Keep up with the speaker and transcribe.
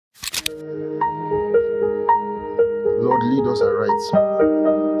Lord, lead us aright.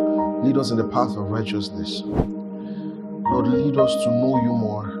 Lead us in the path of righteousness. Lord, lead us to know you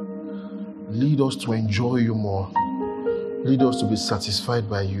more. Lead us to enjoy you more. Lead us to be satisfied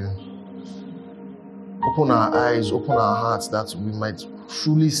by you. Open our eyes, open our hearts, that we might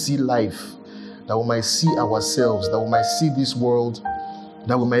truly see life, that we might see ourselves, that we might see this world,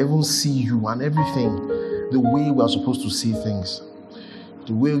 that we might even see you and everything the way we are supposed to see things,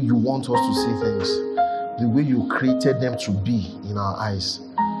 the way you want us to see things, the way you created them to be in our eyes.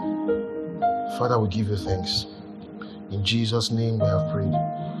 Father, we give you thanks. In Jesus' name we have prayed.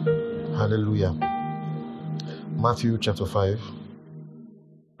 Hallelujah. Matthew chapter 5.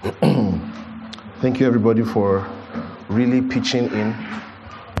 Thank you everybody for really pitching in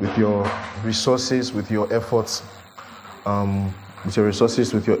with your resources, with your efforts,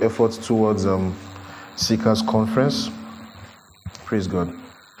 towards Seekers Conference. Praise God.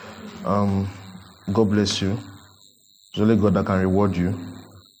 God bless you. It's only God that can reward you.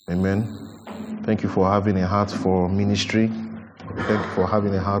 Amen. Thank you for having a heart for ministry. Thank you for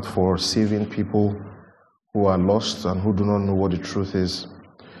having a heart for saving people who are lost and who do not know what the truth is.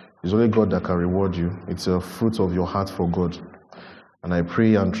 It's only God that can reward you. It's a fruit of your heart for God. And I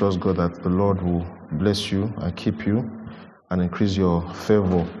pray and trust God that the Lord will bless you and keep you and increase your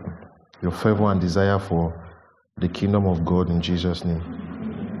favor and desire for the kingdom of God in Jesus' name.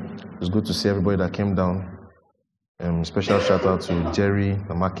 It's good to see everybody that came down. Special shout out to Jerry and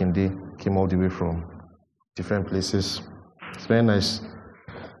Makinde, came all the way from different places. It's very nice.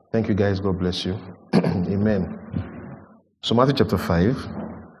 Thank you guys. God bless you. Amen. So Matthew chapter 5.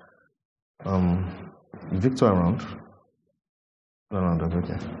 Victor around? No,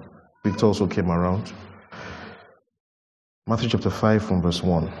 okay. Victor also came around. Matthew chapter 5 from verse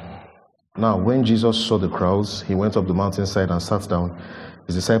 1. Now, when Jesus saw the crowds, he went up the mountainside and sat down.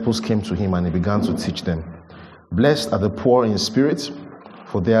 His disciples came to him and he began to teach them. Blessed are the poor in spirit,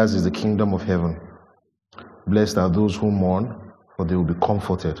 for theirs is the kingdom of heaven. Blessed are those who mourn, for they will be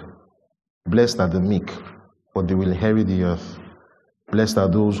comforted. Blessed are the meek, for they will inherit the earth. Blessed are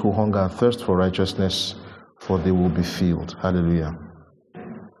those who hunger and thirst for righteousness, for they will be filled. Hallelujah.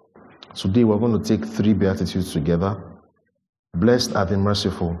 Today we're going to take 3 Beatitudes together. Blessed are the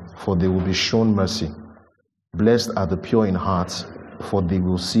merciful, for they will be shown mercy. Blessed are the pure in heart, for they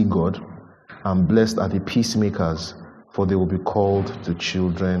will see God. And blessed are the peacemakers, for they will be called the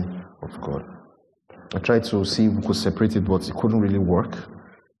children of God. I tried to see if we could separate it, but it couldn't really work.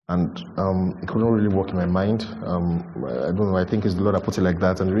 And it couldn't really work in my mind. I don't know, I think it's the Lord that put it like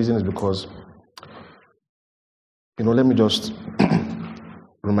that. And the reason is because, let me just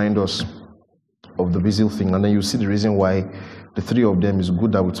remind us of the busy thing. And then you see the reason why the 3 of them is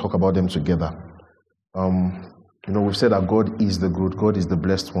good that we talk about them together. We've said that God is the good, God is the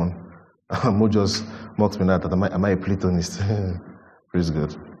blessed one. I'm not just mocking that, am I a Platonist? Praise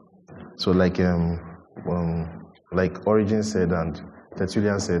God. So like Origen said and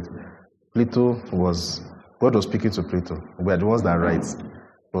Tertullian said, God was speaking to Plato. We are the ones that write.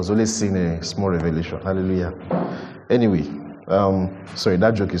 He was only seeing a small revelation. Hallelujah. Anyway, sorry,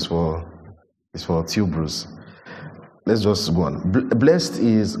 that joke is for Till Bruce. Let's just go on.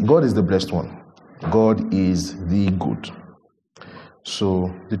 God is the blessed one. God is the good.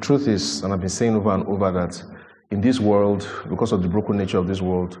 So the truth is, and I've been saying over and over, that in this world, because of the broken nature of this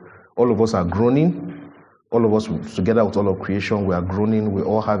world, all of us are groaning. All of us, together with all of creation, we are groaning. We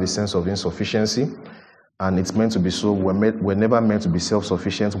all have a sense of insufficiency. And it's meant to be so. We're never meant to be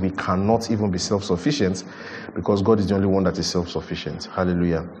self-sufficient. We cannot even be self-sufficient because God is the only one that is self-sufficient.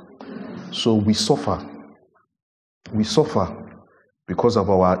 Hallelujah. So we suffer. We suffer because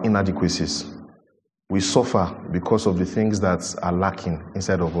of our inadequacies. We suffer because of the things that are lacking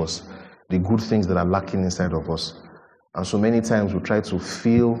inside of us, the good things that are lacking inside of us. And so many times we try to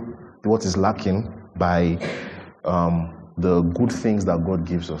fill what is lacking by the good things that God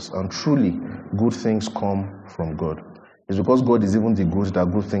gives us. And truly, good things come from God. It's because God is even the good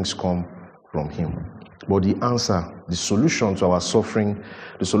that good things come from Him. But the answer, the solution to our suffering,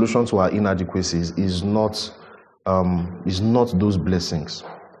 the solution to our inadequacies is not those blessings.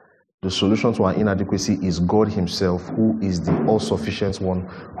 The solution to our inadequacy is God Himself, who is the all-sufficient one,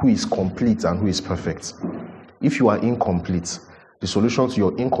 who is complete and who is perfect. If you are incomplete, the solution to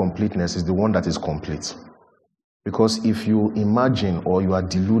your incompleteness is the one that is complete. Because if you imagine or you are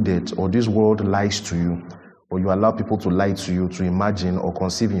deluded or this world lies to you, or you allow people to lie to you to imagine or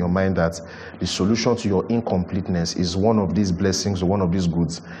conceive in your mind that the solution to your incompleteness is one of these blessings or one of these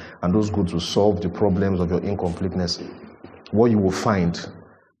goods, and those goods will solve the problems of your incompleteness, what you will find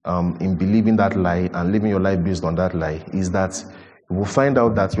in believing that lie and living your life based on that lie is that you will find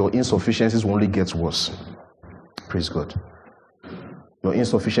out that your insufficiencies will only get worse. Praise God. Your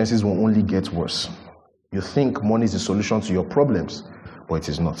insufficiencies will only get worse. You think money is the solution to your problems, but it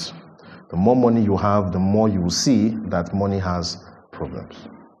is not. The more money you have, the more you will see that money has problems.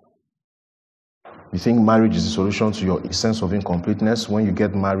 You think marriage is the solution to your sense of incompleteness. When you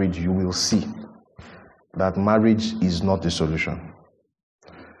get married, you will see that marriage is not the solution.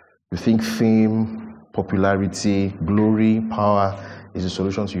 You think fame, popularity, glory, power is the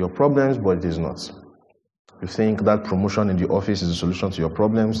solution to your problems, but it is not. You think that promotion in the office is the solution to your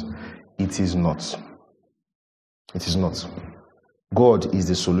problems. It is not. It is not. God is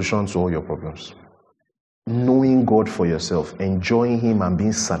the solution to all your problems. Knowing God for yourself, enjoying Him and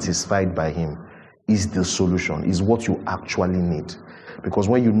being satisfied by Him is the solution, is what you actually need. Because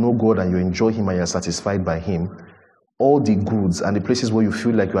when you know God and you enjoy Him and you're satisfied by Him, all the goods and the places where you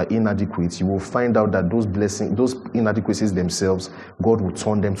feel like you are inadequate, you will find out that those blessings, those inadequacies themselves, God will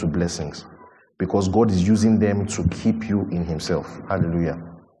turn them to blessings. Because God is using them to keep you in Himself. Hallelujah.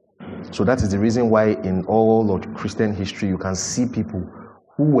 So that is the reason why in all of Christian history, you can see people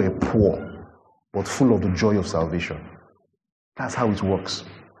who were poor, but full of the joy of salvation. That's how it works.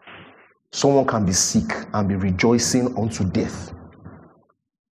 Someone can be sick and be rejoicing unto death.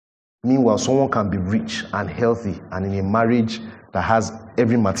 Meanwhile, someone can be rich and healthy and in a marriage that has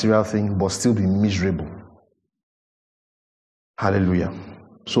every material thing, but still be miserable. Hallelujah.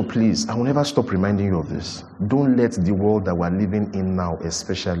 So please, I will never stop reminding you of this. Don't let the world that we're living in now,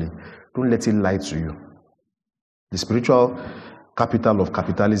 especially, don't let it lie to you. The spiritual capital of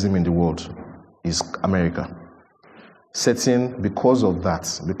capitalism in the world is America. Because of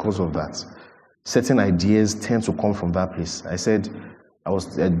that, certain ideas tend to come from that place. I said,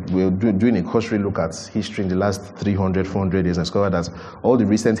 we were doing a cursory look at history in the last 300, 400 years and discovered that all the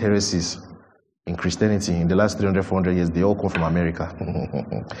recent heresies in Christianity in the last 300, 400 years, they all come from America.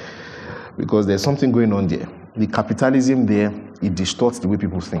 Because there's something going on there. The capitalism there, it distorts the way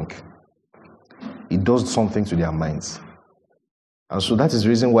people think. It does something to their minds. And so that is the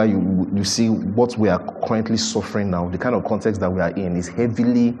reason why you see what we are currently suffering now, the kind of context that we are in is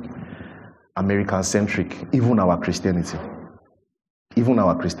heavily American-centric, even our Christianity. Even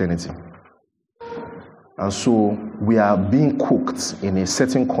our Christianity. And so we are being cooked in a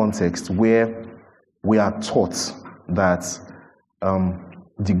certain context where we are taught that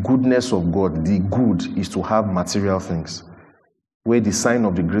the goodness of God, the good is to have material things. Where the sign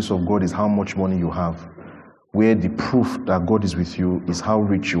of the grace of God is how much money you have. Where the proof that God is with you is how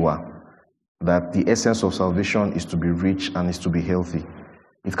rich you are. That the essence of salvation is to be rich and is to be healthy.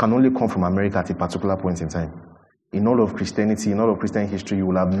 It can only come from America at a particular point in time. In all of Christianity, in all of Christian history, you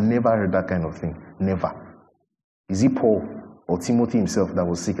will have never heard that kind of thing. Never. Is it Paul or Timothy himself that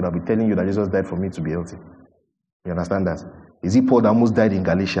was sick that will be telling you that Jesus died for me to be healthy? You understand that? Is it Paul that almost died in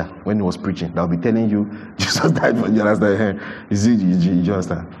Galatia when he was preaching that will be telling you Jesus died for you? You understand? You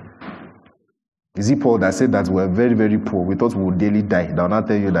understand? Is it Paul that said that we're very, very poor? We thought we would daily die. That will not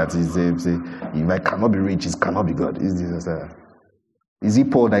tell you that if I cannot be rich, it cannot be God. Is it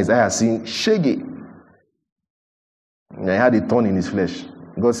Paul that is I have seen Shege? I had a thorn in his flesh.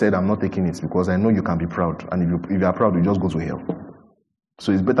 God said, I'm not taking it because I know you can be proud. And if you are proud, you just go to hell.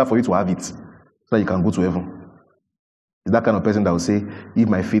 So it's better for you to have it so that you can go to heaven. It's that kind of person that will say, if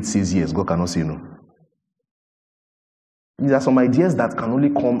my faith says yes, God cannot say no. These are some ideas that can only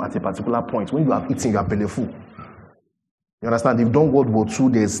come at a particular point. When you have eaten, you are belly full. You understand? You've done World War II,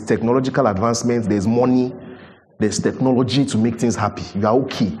 there's technological advancement, there's money, there's technology to make things happy. You are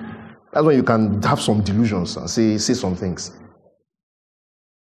okay. That's when you can have some delusions and say some things.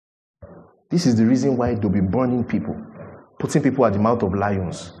 This is the reason why they'll be burning people, putting people at the mouth of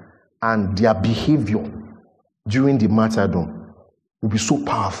lions, and their behavior during the martyrdom will be so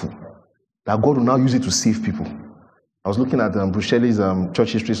powerful that God will now use it to save people. I was looking at Bruce Shelley's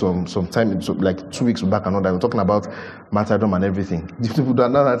church history some time, like 2 weeks back and all that. We were talking about martyrdom and everything. People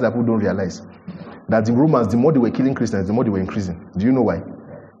don't realize that the Romans, the more they were killing Christians, the more they were increasing. Do you know why?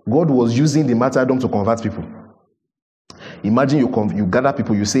 God was using the martyrdom to convert people. Imagine you gather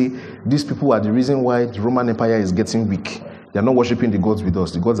people, you say, these people are the reason why the Roman Empire is getting weak. They are not worshiping the gods with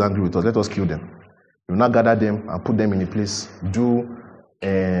us. The gods are angry with us. Let us kill them. You now gather them and put them in a place. Do,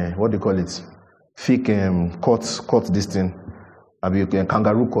 what do you call it? Fake court this thing.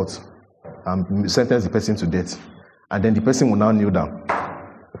 Kangaroo court. And sentence the person to death. And then the person will now kneel down.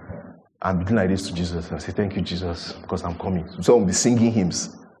 And begin like this to Jesus. And say, thank you, Jesus, because I'm coming. So we'll be singing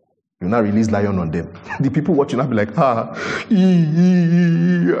hymns. You now release lion on them. The people watching will be like,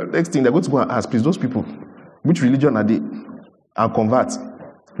 next thing, they're going to go and ask, please, those people, which religion are they? And convert.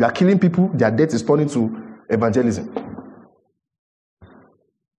 You are killing people, their death is turning to evangelism.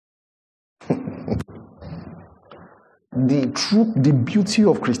 The beauty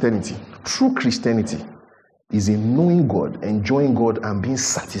of Christianity, true Christianity, is in knowing God, enjoying God, and being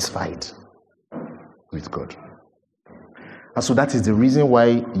satisfied with God. And so that is the reason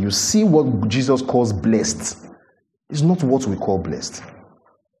why you see what Jesus calls blessed is not what we call blessed.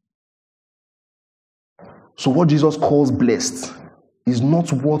 So what Jesus calls blessed is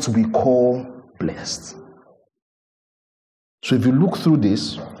not what we call blessed. So if you look through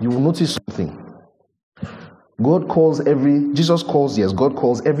this, you will notice something. God calls every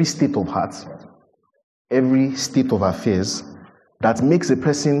state of heart, every state of affairs that makes a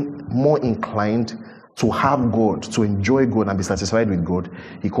person more inclined to have God, to enjoy God and be satisfied with God.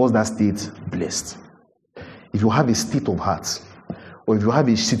 He calls that state blessed. If you have a state of heart, or if you have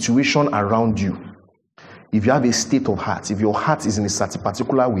a situation around you, if you have a state of heart, if your heart is in a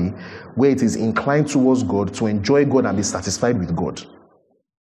particular way where it is inclined towards God, to enjoy God and be satisfied with God,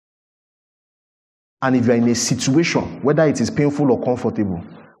 and if you are in a situation, whether it is painful or comfortable,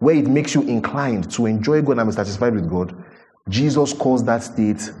 where it makes you inclined to enjoy God and be satisfied with God, Jesus calls that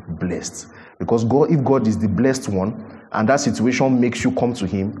state blessed. Because if God is the blessed one, and that situation makes you come to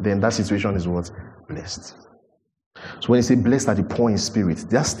Him, then that situation is what? Blessed. So when you say blessed are the poor in spirit,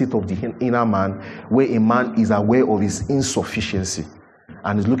 that state of the inner man, where a man is aware of his insufficiency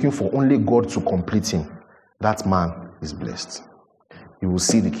and is looking for only God to complete him, that man is blessed. You will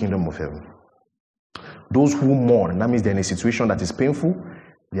see the kingdom of heaven. Those who mourn, that means they're in a situation that is painful,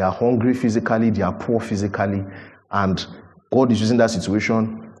 they are hungry physically, they are poor physically, and God is using that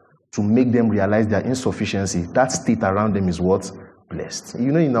situation to make them realize their insufficiency. That state around them is what? Blessed.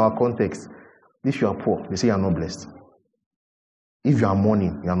 You know, in our context, if you are poor, they say you are not blessed. If you are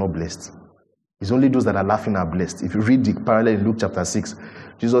mourning, you are not blessed. It's only those that are laughing are blessed. If you read the parallel in Luke chapter 6,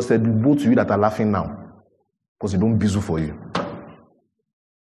 Jesus said, woe to you that are laughing now, because it don't bizzle for you.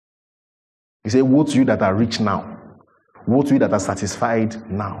 He said, woe to you that are rich now. Woe to you that are satisfied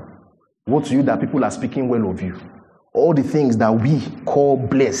now. Woe to you that people are speaking well of you. All the things that we call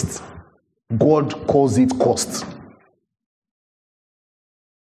blessed, God calls it cursed.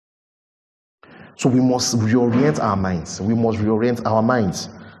 So we must reorient our minds. We must reorient our minds.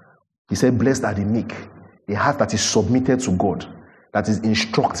 He said, blessed are the meek, a heart that is submitted to God, that is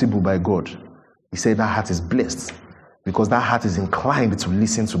instructible by God. He said that heart is blessed because that heart is inclined to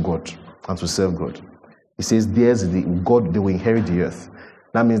listen to God and to serve God. He says, there's God, they will inherit the earth.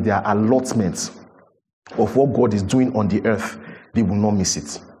 That means there are allotments of what God is doing on the earth. They will not miss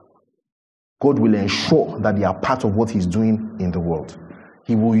it. God will ensure that they are part of what He's doing in the world.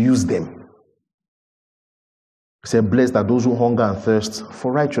 He will use them. He said, blessed are those who hunger and thirst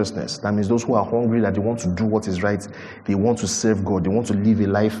for righteousness. That means those who are hungry, that they want to do what is right. They want to serve God. They want to live a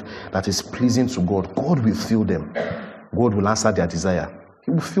life that is pleasing to God. God will fill them. God will answer their desire.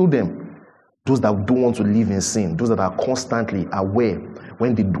 He will fill them. Those that don't want to live in sin. Those that are constantly aware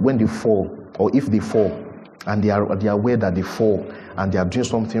when they fall, or if they fall, and they are aware that they fall, and they are doing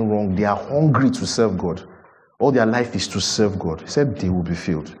something wrong. They are hungry to serve God. All their life is to serve God. He said they will be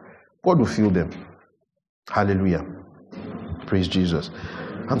filled. God will fill them. Hallelujah. Praise Jesus.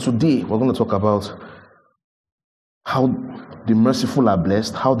 And today we're going to talk about how the merciful are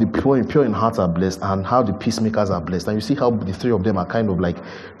blessed, how the pure in heart are blessed, and how the peacemakers are blessed. And you see how the three of them are kind of like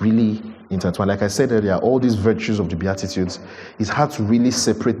really intertwined. Like I said earlier, all these virtues of the Beatitudes, it's hard to really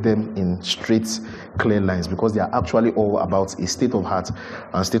separate them in straight, clear lines because they are actually all about a state of heart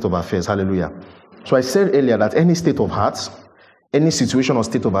and state of affairs. Hallelujah. So I said earlier that any state of heart, any situation or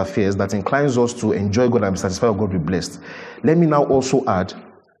state of affairs that inclines us to enjoy God and be satisfied with God, be blessed. Let me now also add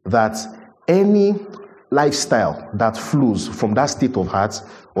that any lifestyle that flows from that state of heart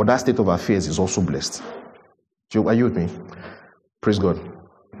or that state of affairs is also blessed. Are you with me? Praise God.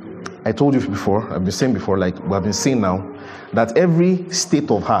 I told you before, I've been saying before, like we have been saying now, that every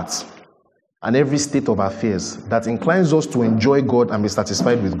state of heart and every state of affairs that inclines us to enjoy God and be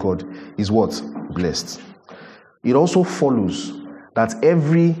satisfied with God is what? Blessed. It also follows that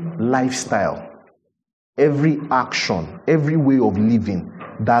every lifestyle, every action, every way of living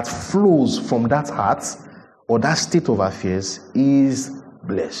that flows from that heart or that state of affairs is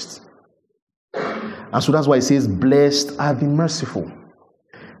blessed. And so that's why it says, blessed are the merciful.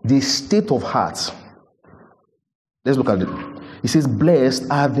 The state of heart. Let's look at it. It says, blessed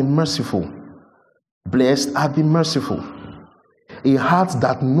are the merciful. Blessed are the merciful. A heart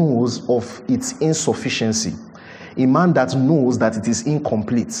that knows of its insufficiency. A man that knows that it is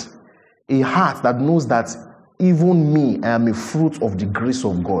incomplete. A heart that knows that even me, I am a fruit of the grace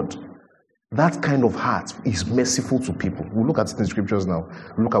of God. That kind of heart is merciful to people. We'll look at it in the scriptures now.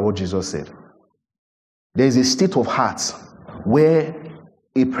 Look at what Jesus said. There is a state of heart where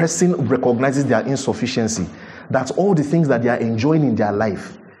a person recognizes their insufficiency. that all the things that they are enjoying in their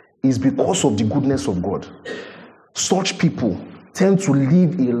life is because of the goodness of God. Such people tend to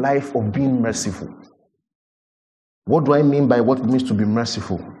live a life of being merciful. What do I mean by what it means to be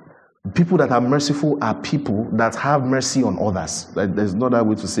merciful? People that are merciful are people that have mercy on others. There's no other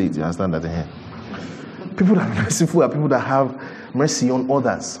way to say it. You understand that? People that are merciful are people that have mercy on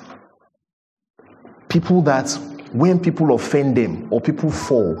others. People that, when people offend them, or people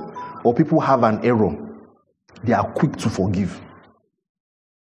fall, or people have an error, they are quick to forgive.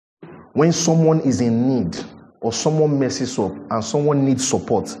 When someone is in need, or someone messes up, and someone needs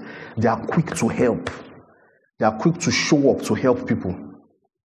support, they are quick to help. They are quick to show up to help people.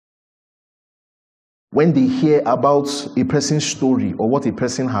 When they hear about a person's story or what a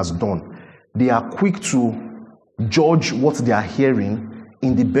person has done, they are quick to judge what they are hearing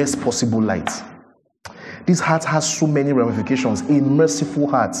in the best possible light. This heart has so many ramifications. A merciful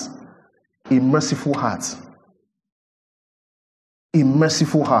heart. A merciful heart. A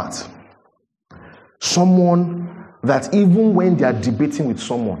merciful heart. Someone that even when they are debating with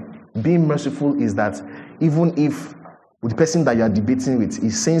someone, being merciful is that even if the person that you are debating with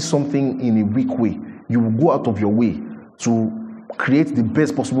is saying something in a weak way, you will go out of your way to create the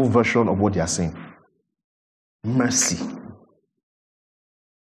best possible version of what they are saying. Mercy.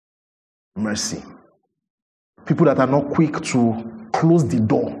 Mercy. People that are not quick to close the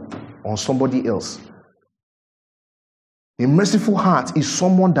door on somebody else. A merciful heart is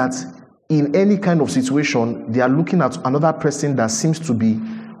someone that in any kind of situation, they are looking at another person that seems to be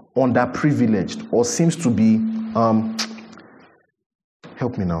underprivileged or seems to be,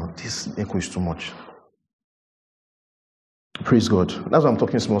 help me now, this echo is too much. Praise God. That's why I'm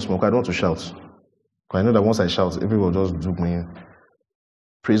talking small. I don't want to shout. Because I know that once I shout, everyone will just do me.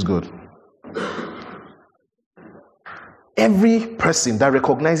 Praise God. Every person that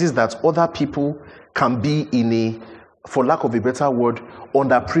recognizes that other people can be in a, for lack of a better word,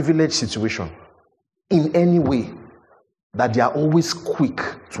 underprivileged situation in any way, that they are always quick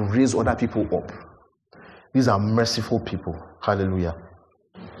to raise other people up. These are merciful people. Hallelujah.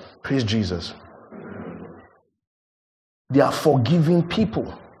 Praise Jesus. They are forgiving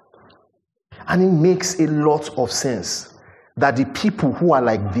people. And it makes a lot of sense that the people who are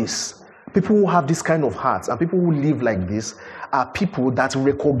like this, people who have this kind of heart, and people who live like this, are people that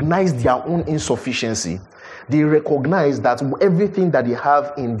recognize their own insufficiency. They recognize that everything that they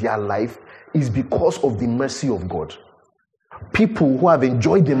have in their life is because of the mercy of God. People who have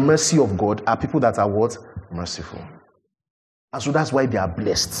enjoyed the mercy of God are people that are what? Merciful. And so that's why they are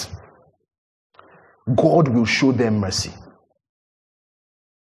blessed. God will show them mercy.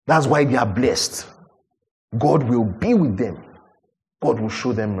 That's why they are blessed. God will be with them. God will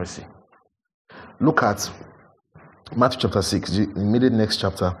show them mercy. Look at Matthew chapter 6, the immediate next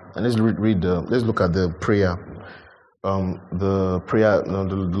chapter, and let's let's look at the prayer,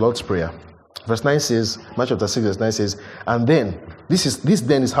 the Lord's Prayer. Verse 9 says, Matthew chapter 6, verse 9 says, and then, this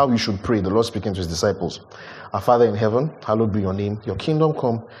then is how you should pray, the Lord speaking to his disciples. Our Father in heaven, hallowed be your name. Your kingdom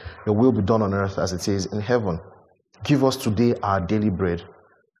come, your will be done on earth as it is in heaven. Give us today our daily bread,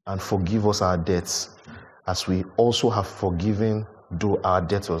 and forgive us our debts, as we also have forgiven our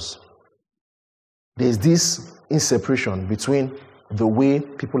debtors. There's this inseparation between the way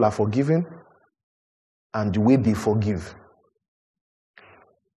people are forgiven and the way they forgive.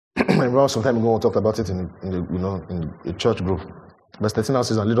 I remember some time ago we talked about it in a church group. Verse 13 now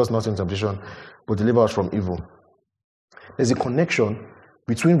says, and lead us not into temptation, but deliver us from evil. There's a connection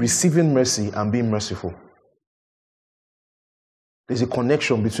between receiving mercy and being merciful. There's a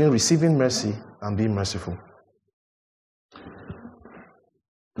connection between receiving mercy and being merciful.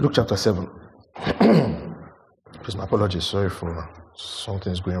 Luke chapter 7. Please, my apologies. Sorry for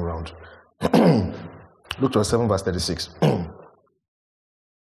something's going around. Luke chapter 7, verse 36.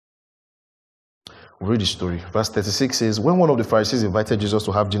 We'll read the story. Verse 36 says, when one of the Pharisees invited Jesus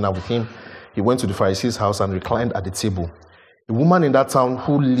to have dinner with him, he went to the Pharisee's house and reclined at the table. A woman in that town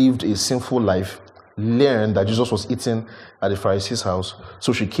who lived a sinful life learned that Jesus was eating at the Pharisee's house,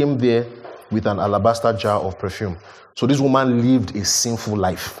 so she came there with an alabaster jar of perfume. So this woman lived a sinful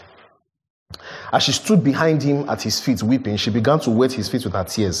life. As she stood behind him at his feet weeping, she began to wet his feet with her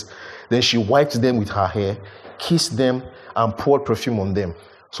tears. Then she wiped them with her hair, kissed them, and poured perfume on them.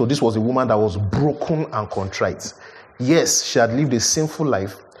 So this was a woman that was broken and contrite. Yes, she had lived a sinful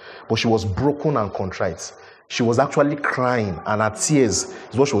life, but she was broken and contrite. She was actually crying, and her tears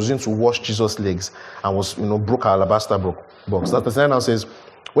is what she was using to wash Jesus' legs, and was, broke her alabaster box. That person now says,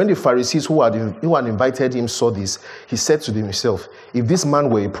 when the Pharisees who had invited him saw this, he said to himself, if this man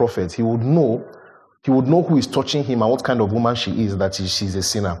were a prophet, he would know He would know who is touching him and what kind of woman she is, that she's a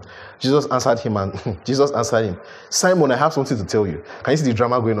sinner. Jesus answered him, Simon, I have something to tell you. Can you see the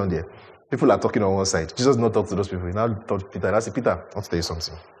drama going on there? People are talking on one side. Jesus did not talk to those people. He now talked to Peter. I said, Peter, I want to tell you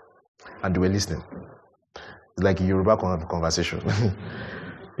something. And they were listening. It's like a Yoruba conversation.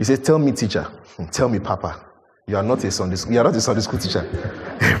 He said, tell me, teacher. Tell me, Papa. You are not a Sunday school teacher.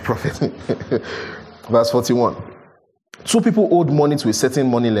 Prophet. Verse 41. 2 people owed money to a certain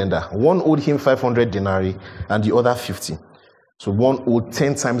money lender. One owed him 500 denarii and the other 50. So one owed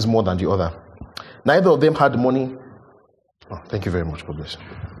 10 times more than the other. Neither of them had money. Oh, thank you very much. God bless you.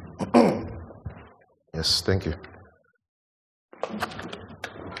 Yes, thank you.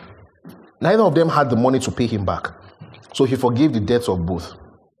 Neither of them had the money to pay him back. So he forgave the debts of both.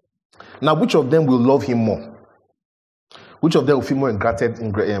 Now, which of them will love him more? Which of them will feel more ingratiated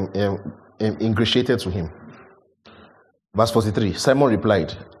to him? Verse 43, Simon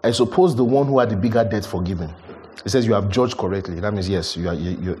replied, I suppose the one who had the bigger debt forgiven. He says, you have judged correctly. That means, yes, you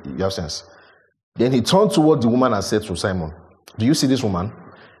have sense. Then he turned toward the woman and said to Simon, do you see this woman?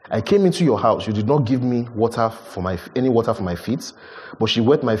 I came into your house. You did not give me any water for my feet, but she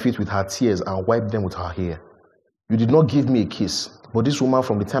wet my feet with her tears and wiped them with her hair. You did not give me a kiss, but this woman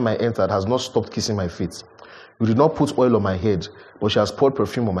from the time I entered has not stopped kissing my feet. You did not put oil on my head, but she has poured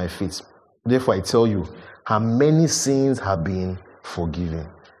perfume on my feet. Therefore I tell you, her many sins have been forgiven,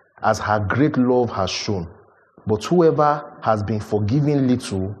 as her great love has shown. But whoever has been forgiven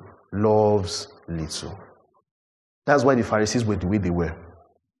little, loves little. That's why the Pharisees were the way they were.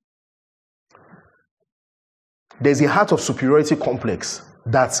 There's a heart of superiority complex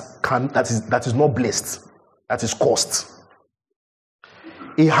that is not blessed, that is cursed.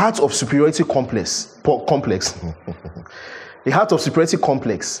 A heart of superiority complex. A heart of superiority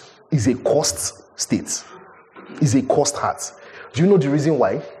complex is a cursed state. Is a cursed heart. Do you know the reason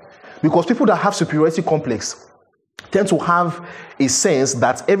why? Because people that have superiority complex tend to have a sense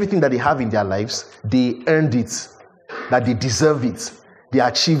that everything that they have in their lives, they earned it, that they deserve it, they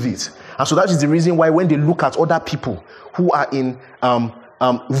achieve it. And so that is the reason why when they look at other people who are in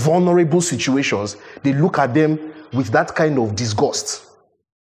vulnerable situations, they look at them with that kind of disgust.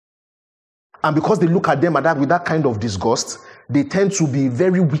 And because they look at them with that kind of disgust, they tend to be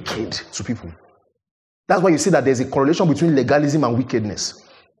very wicked to people. That's why you see that there's a correlation between legalism and wickedness.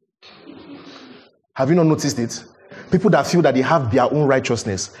 Have you not noticed it? People that feel that they have their own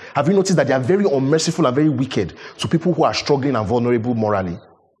righteousness. Have you noticed that they are very unmerciful and very wicked to people who are struggling and vulnerable morally?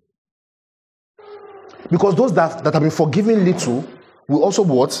 Because those that have been forgiven little will also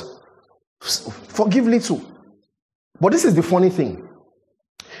what? Forgive little. But this is the funny thing.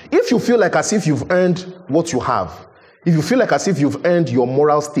 If you feel like as if you've earned what you have, if you feel like as if you've earned your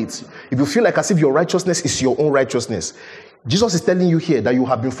moral state, if you feel like as if your righteousness is your own righteousness, Jesus is telling you here that you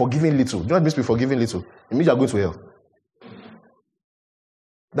have been forgiven little. Do you know what it means to be forgiven little? It means you are going to hell.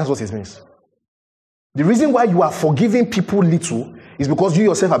 That's what it means. The reason why you are forgiving people little is because you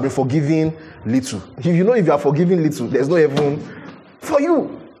yourself have been forgiven little. If you know if you are forgiving little, there's no heaven for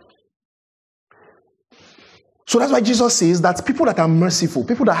you. So that's why Jesus says that people that are merciful,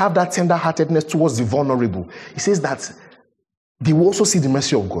 people that have that tender-heartedness towards the vulnerable, he says that they will also see the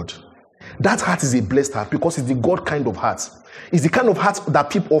mercy of God. That heart is a blessed heart because it's the God kind of heart. It's the kind of heart that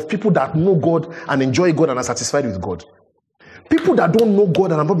people that know God and enjoy God and are satisfied with God. People that don't know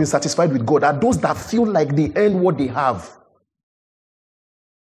God and have not been satisfied with God are those that feel like they earn what they have.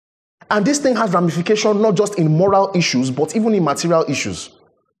 And this thing has ramification not just in moral issues, but even in material issues.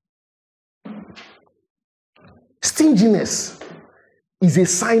 Stinginess is a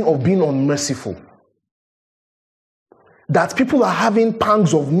sign of being unmerciful. That people are having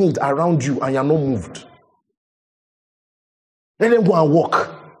pangs of need around you and you're not moved. Let them go and walk.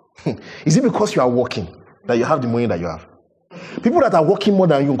 Is it because you are walking that you have the money that you have? People that are working more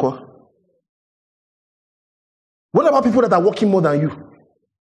than you, Nko? What about people that are working more than you?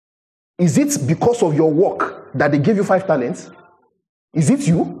 Is it because of your work that they gave you 5 talents? Is it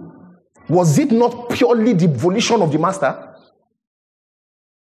you? Was it not purely the volition of the master?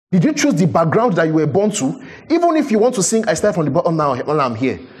 Did you choose the background that you were born to? Even if you want to sing, I start from the bottom now I'm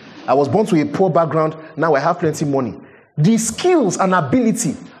here. I was born to a poor background, now I have plenty money. The skills and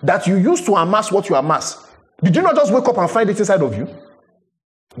ability that you use to amass what you amass, did you not just wake up and find it inside of you?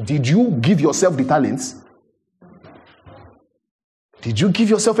 Did you give yourself the talents? Did you give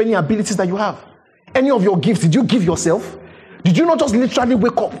yourself any abilities that you have? Any of your gifts, did you give yourself? Did you not just literally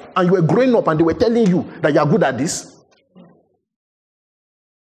wake up and you were growing up and they were telling you that you are good at this?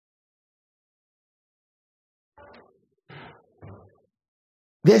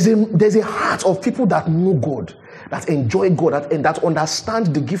 There's a heart of people that know God, that enjoy God, and that understand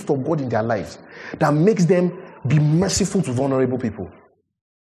the gift of God in their lives, that makes them be merciful to vulnerable people.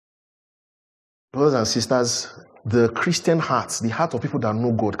 Brothers and sisters, the Christian heart, the heart of people that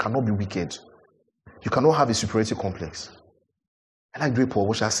know God, cannot be wicked. You cannot have a superiority complex. I like the way Paul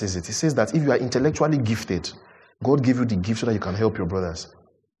Washer says it. He says that if you are intellectually gifted, God gave you the gift so that you can help your brothers.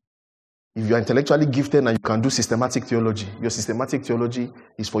 If you are intellectually gifted and you can do systematic theology, your systematic theology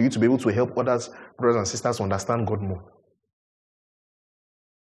is for you to be able to help others, brothers and sisters, to understand God more.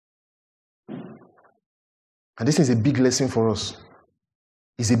 And this is a big lesson for us.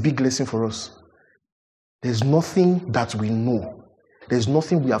 It's a big lesson for us. There's nothing that we know. There's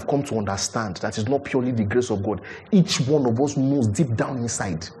nothing we have come to understand that is not purely the grace of God. Each one of us knows deep down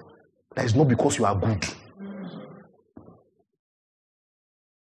inside that it's not because you are good.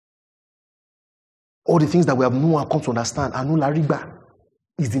 All the things that we have known and come to understand, Anu Lariba,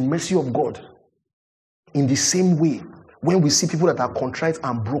 is the mercy of God. In the same way, when we see people that are contrite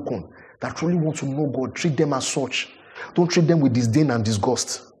and broken, that truly want to know God, treat them as such. Don't treat them with disdain and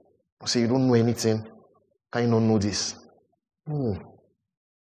disgust. Say, you don't know anything. Can you not know this? No.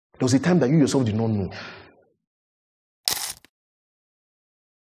 There was a time that you yourself did not know.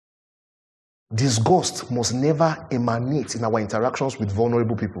 Disgust must never emanate in our interactions with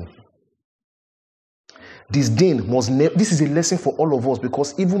vulnerable people. Disdain must never. This is a lesson for all of us,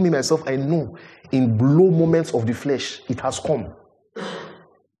 because even me myself, I know in low moments of the flesh, it has come.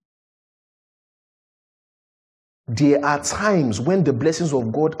 There are times when the blessings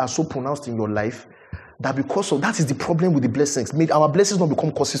of God are so pronounced in your life that because of that is the problem with the blessings. May our blessings not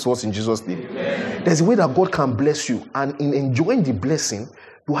become curses to us in Jesus' name. Amen. There's a way that God can bless you, and in enjoying the blessing,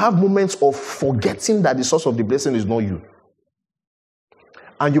 you have moments of forgetting that the source of the blessing is not you.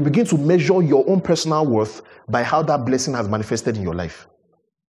 And you begin to measure your own personal worth by how that blessing has manifested in your life.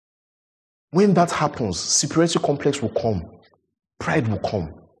 When that happens, superiority complex will come. Pride will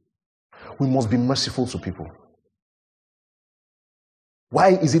come. We must be merciful to people. Why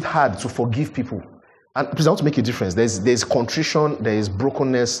is it hard to forgive people? And please, I want to make a difference. There's contrition, there is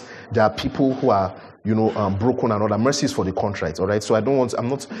brokenness. There are people who are, broken and all that. Mercy is for the contrite, all right? So I'm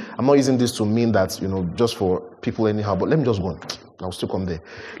not using this to mean that, just for people anyhow, but let me just go on. I'll still come there.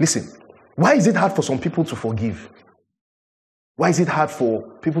 Listen, why is it hard for some people to forgive? Why is it hard for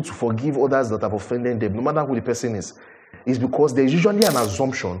people to forgive others that have offended them, no matter who the person is? It's because there's usually an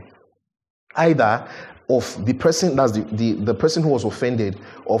assumption, either of the person, that's the person who was offended,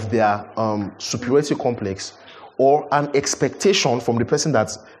 of their superiority complex, or an expectation from the person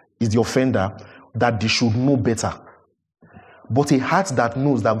that is the offender that they should know better. But a heart that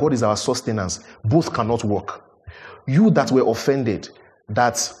knows that God is our sustenance, both cannot work. You that were offended,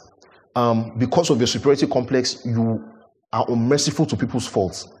 that because of your superiority complex, you are unmerciful to people's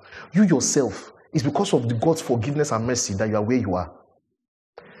faults. You yourself, it's because of God's forgiveness and mercy that you are where you are.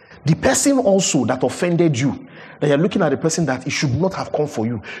 The person also that offended you, that you're looking at the person that it should not have come for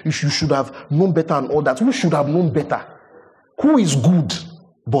you. You should have known better and all that. Who should have known better? Who is good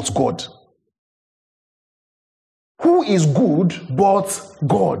but God? Who is good but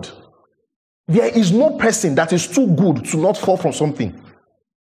God? There is no person that is too good to not fall from something. Do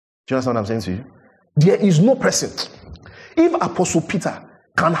you understand what I'm saying to you? There is no person. If Apostle Peter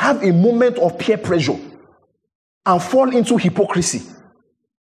can have a moment of peer pressure and fall into hypocrisy,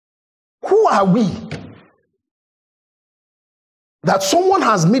 who are we? That someone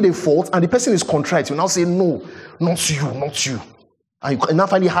has made a fault and the person is contrite. You now say, no, not you, not you. And you now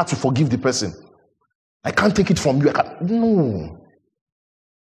find it hard to forgive the person. I can't take it from you. No.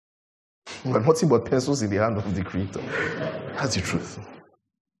 We're nothing but pencils in the hand of the Creator. That's the truth.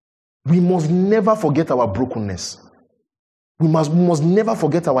 We must never forget our brokenness. We must never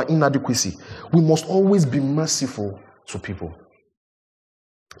forget our inadequacy. We must always be merciful to people.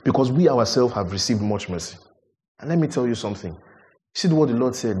 Because we ourselves have received much mercy. And let me tell you something. See what the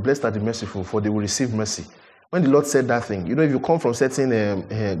Lord said, blessed are the merciful, for they will receive mercy. When the Lord said that thing, if you come from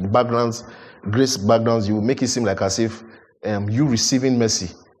certain backgrounds, grace backgrounds, you will make it seem like as if you receiving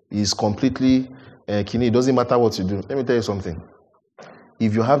mercy is completely kini. It doesn't matter what you do. Let me tell you something.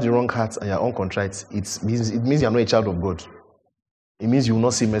 If you have the wrong heart and you're uncontrite, it means you're not a child of God. It means you will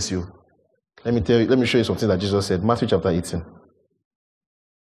not see mercy. Let me show you something that Jesus said. Matthew chapter 18.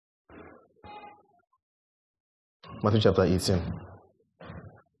 Matthew chapter 18.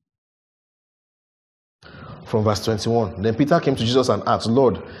 From verse 21. Then Peter came to Jesus and asked,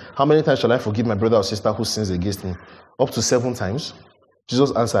 Lord, how many times shall I forgive my brother or sister who sins against me? Up to 7 times?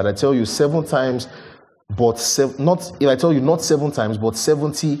 Jesus answered, I tell you 7 times, but if I tell you not 7 times, but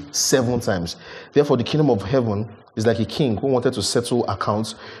 77 times. Therefore the kingdom of heaven is like a king who wanted to settle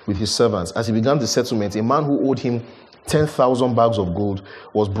accounts with his servants. As he began the settlement, a man who owed him 10,000 bags of gold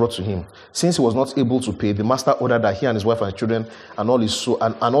was brought to him. Since he was not able to pay, the master ordered that he and his wife and his children and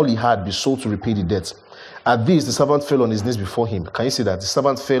all he had be sold to repay the debt. At this, the servant fell on his knees before him. Can you see that? The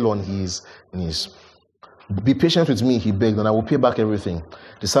servant fell on his knees. Be patient with me, he begged, and I will pay back everything.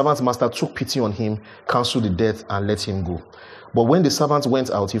 The servant's master took pity on him, cancelled the debt, and let him go. But when the servant went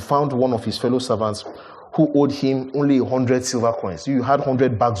out, he found one of his fellow servants who owed him only 100 silver coins. You had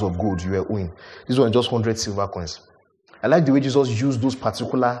 100 bags of gold you were owing. This one just 100 silver coins. I like the way Jesus used those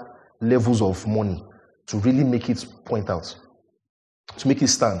particular levels of money to really make it point out, to make it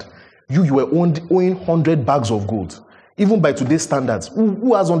stand. You were owing 100 bags of gold. Even by today's standards,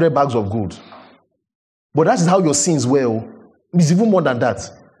 who has 100 bags of gold? But that is how your sins were. It's even more than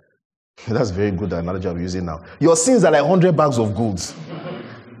that. That's very good analogy I'm using now. Your sins are like 100 bags of gold.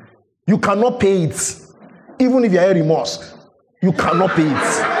 You cannot pay it. Even if you are in mosque, you cannot pay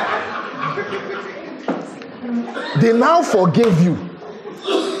it. They now forgave you.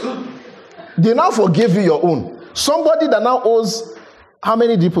 They now forgave you your own. Somebody that now owes, how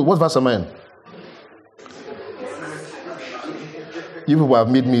many people? What verse am I in? You people have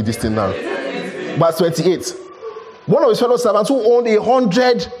made me this thing now. Verse 28. One of his fellow servants who owned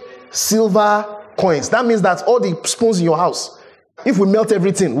 100 silver coins. That means that all the spoons in your house, if we melt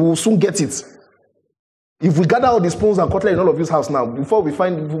everything, we will soon get it. If we gather all the spoons and cutlery in all of this house now, before we'll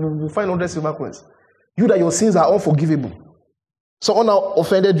find 100 silver coins. You that your sins are unforgivable. Someone now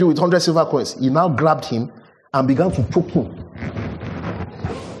offended you with 100 silver coins. He now grabbed him and began to choke him.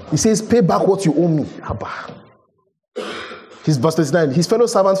 He says, pay back what you owe me. Abba. His verse 39, his fellow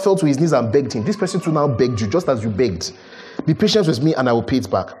servant fell to his knees and begged him. This person too now begged you, just as you begged. Be patient with me and I will pay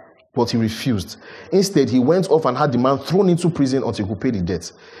it back. But he refused. Instead, he went off and had the man thrown into prison until he could pay the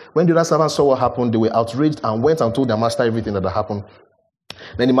debt. When the other servants saw what happened, they were outraged and went and told their master everything that had happened.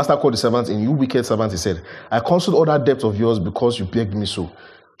 Then the master called the servants, and you wicked servants, he said, I cancelled all that debt of yours because you begged me so.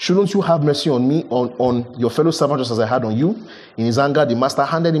 Shouldn't you have mercy on me, on your fellow servant, just as I had on you? In his anger, the master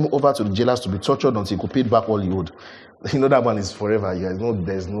handed him over to the jailers to be tortured until he could pay back all he owed. You know that one is forever.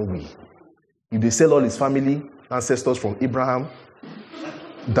 There's no way. If they sell all his family, ancestors from Abraham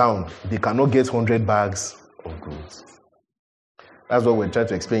down, they cannot get 100 bags of gold. That's what we tried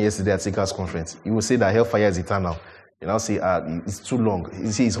to explain yesterday at Seeker's conference. He will say that hellfire is eternal. You now say, it's too long.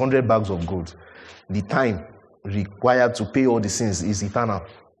 You see, it's 100 bags of gold. The time required to pay all the sins is eternal.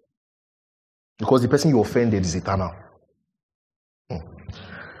 Because the person you offended is eternal.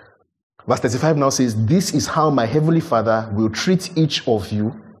 Verse 35 now says, this is how my heavenly Father will treat each of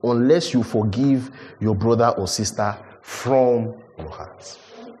you unless you forgive your brother or sister from your heart.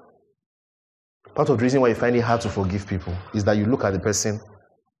 Part of the reason why you find it hard to forgive people is that you look at the person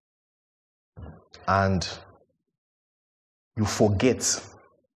and you forget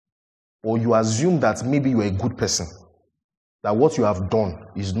or you assume that maybe you are a good person. That what you have done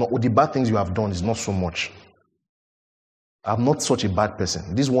is not, or the bad things you have done is not so much. I'm not such a bad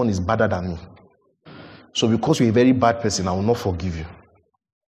person. This one is badder than me. So because you're a very bad person, I will not forgive you.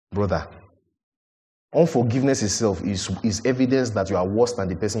 Brother, unforgiveness itself is evidence that you are worse than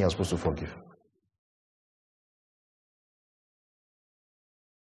the person you're supposed to forgive.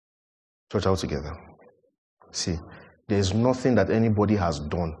 Church out together. See, there's nothing that anybody has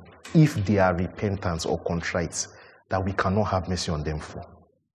done, if they are repentant or contrite, that we cannot have mercy on them for.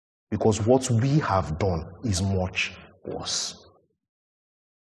 Because what we have done is much worse.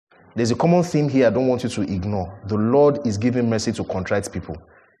 There's a common theme here I don't want you to ignore. The Lord is giving mercy to contrite people.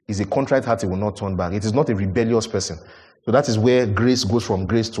 He's a contrite heart, he will not turn back. It is not a rebellious person. So that is where grace goes from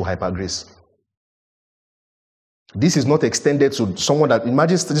grace to hyper grace. This is not extended to someone that,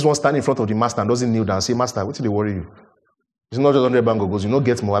 imagine this one standing in front of the master and doesn't kneel down and say, Master, what did they worry you? It's not just 100 bango goes, you know,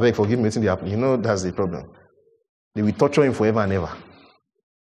 get more, I beg, forgive me, what's in the happen? You know, that's the problem. They will torture him forever and ever.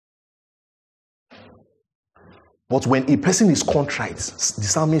 But when a person is contrite, the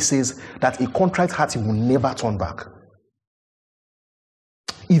psalmist says that a contrite heart will never turn back.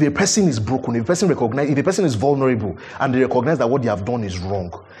 If a person is broken, if a person is vulnerable, and they recognize that what they have done is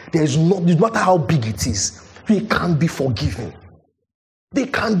wrong, no matter how big it is, they can't be forgiven. They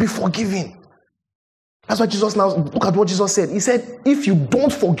can't be forgiven. That's why Jesus now, look at what Jesus said. He said, if you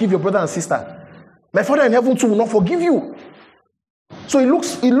don't forgive your brother and sister, my Father in heaven too will not forgive you. So it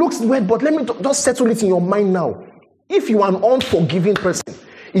looks weird, but let me just settle it in your mind now. If you are an unforgiving person,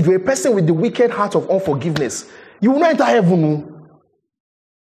 if you're a person with the wicked heart of unforgiveness, you will not enter heaven.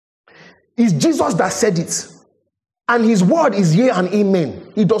 It's Jesus that said it. And his word is yea and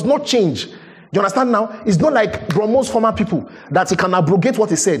amen. It does not change. Do you understand now? It's not like Bromo's former people that he can abrogate what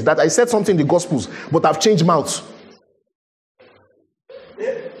he said, that I said something in the Gospels, but I've changed mouths.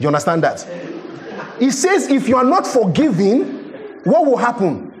 You understand that? He says, if you are not forgiving, what will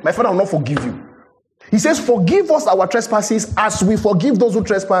happen? My Father will not forgive you. He says, forgive us our trespasses as we forgive those who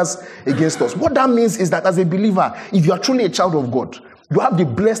trespass against us. What that means is that as a believer, if you are truly a child of God, you have the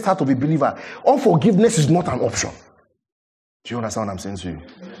blessed heart of a believer. Unforgiveness is not an option. Do you understand what I'm saying to you?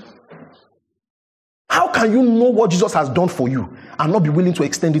 How can you know what Jesus has done for you and not be willing to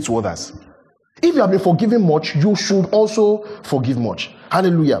extend it to others? If you have been forgiven much, you should also forgive much.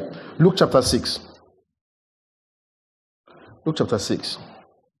 Hallelujah. Luke chapter 6. Luke chapter 6.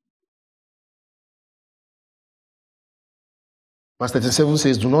 Verse 37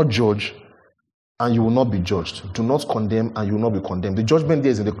 says, do not judge and you will not be judged. Do not condemn and you will not be condemned. The judgment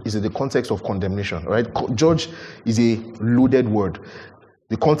there is in the context of condemnation, right? Judge is a loaded word.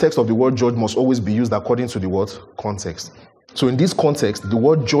 The context of the word judge must always be used according to the word context. So in this context, the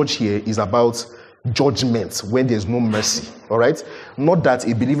word judge here is about judgment when there's no mercy. All right? Not that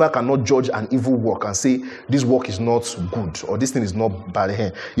a believer cannot judge an evil work and say this work is not good or this thing is not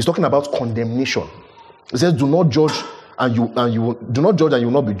bad. He's talking about condemnation. It says, do not judge and you do not judge and you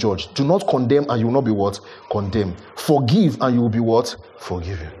will not be judged. Do not condemn and you will not be what? Condemned. Forgive and you will be what?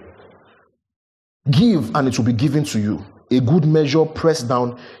 Forgiven. Give and it will be given to you. A good measure, pressed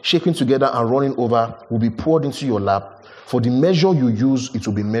down, shaken together and running over will be poured into your lap. For the measure you use, it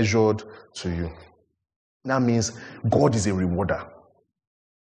will be measured to you. That means God is a rewarder.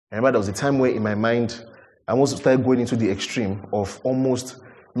 I remember there was a time where in my mind, I almost started going into the extreme of almost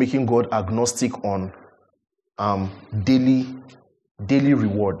making God agnostic on daily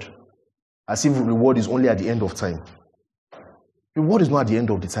reward. As if reward is only at the end of time. Reward is not at the end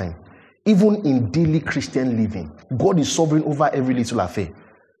of the time. Even in daily Christian living, God is sovereign over every little affair.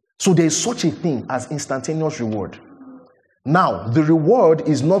 So there is such a thing as instantaneous reward. Now, the reward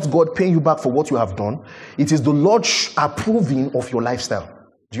is not God paying you back for what you have done. It is the Lord approving of your lifestyle.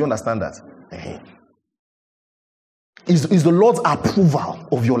 Do you understand that? Is the Lord's approval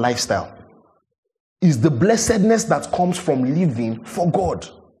of your lifestyle. Is the blessedness that comes from living for God.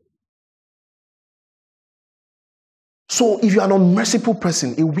 So if you are an unmerciful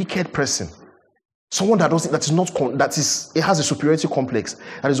person, a wicked person, someone that has a superiority complex,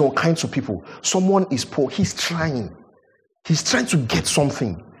 that is unkind to people, someone is poor, he's trying to get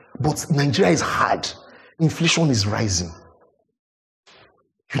something, but Nigeria is hard, inflation is rising.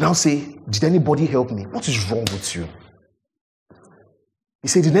 You now say, did anybody help me? What is wrong with you? He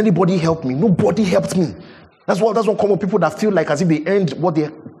said, did anybody help me? Nobody helped me. That's what common people that feel like as if they earned what they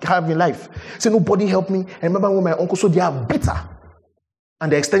have in life. Say, nobody helped me. I remember when my uncle, so they are bitter.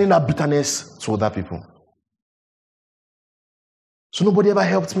 And they're extending that bitterness to other people. So nobody ever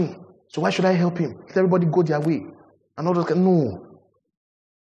helped me. So why should I help him? Let everybody go their way. And all those guys, no.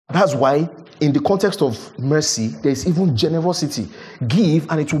 That's why, in the context of mercy, there is even generosity. Give,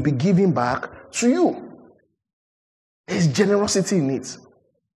 and it will be given back to you. There is generosity in it.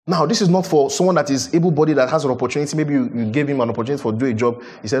 Now, this is not for someone that is able-bodied that has an opportunity. Maybe you gave him an opportunity for do a job.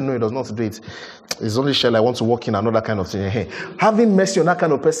 He said, no, he does not do it. It's only shell I want to work in, another kind of thing. Hey, having mercy on that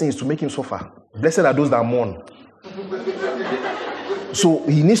kind of person is to make him suffer. Blessed are those that mourn. So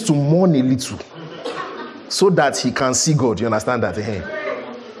he needs to mourn a little so that he can see God. You understand that? Hey.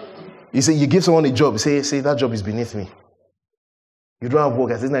 You say you give someone a job. Say that job is beneath me. You don't have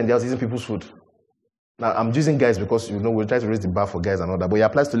work. I sit in the house eating people's food. Now, I'm using guys because, we'll try to raise the bar for guys and all that, but it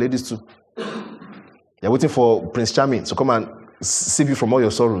applies to ladies too. You're waiting for Prince Charming to come and save you from all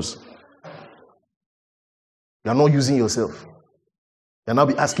your sorrows. You're not using yourself. You'll now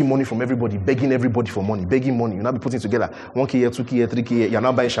be asking money from everybody, begging everybody for money, begging money. You'll now be putting together 1K here, 2K here, 3K here. You're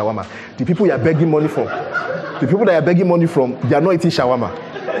now buying shawarma. The people you're begging money from, they are not eating shawarma.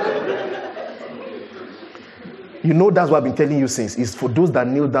 That's what I've been telling you since. It's for those that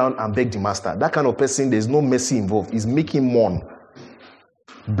kneel down and beg the master. That kind of person, there's no mercy involved. It's making mourn.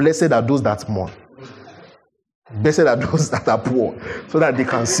 Blessed are those that mourn. Blessed are those that are poor, so that they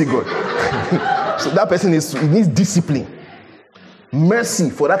can see God. So that person needs discipline.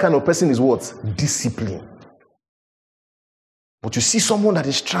 Mercy for that kind of person is what? Discipline. But you see someone that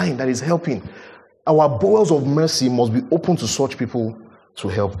is trying, that is helping. Our bowels of mercy must be open to such people to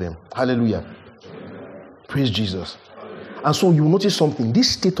help them. Hallelujah. Praise Jesus. And so you notice something.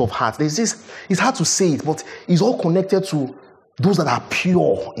 This state of heart, there's this, it's hard to say it, but it's all connected to those that are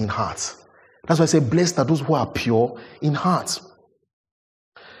pure in heart. That's why I say, blessed are those who are pure in heart.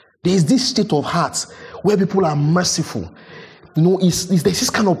 There is this state of heart where people are merciful. There's this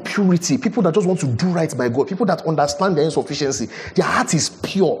kind of purity. People that just want to do right by God. People that understand their insufficiency. Their heart is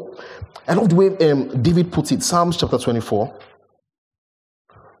pure. I love the way David put it. Psalms chapter 24.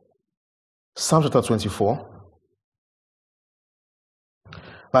 Psalm chapter 24.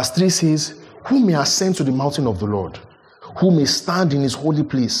 Verse 3 says, who may ascend to the mountain of the Lord? Who may stand in his holy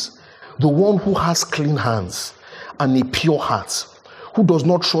place? The one who has clean hands and a pure heart, who does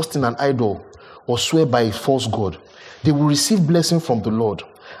not trust in an idol or swear by a false god. They will receive blessing from the Lord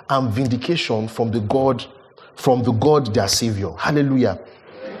and vindication from the God their Savior. Hallelujah.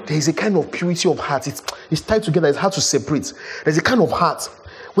 There is a kind of purity of heart. It's tied together. It's hard to separate. There's a kind of heart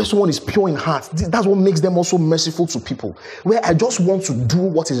where someone is pure in heart. That's what makes them also merciful to people. Where I just want to do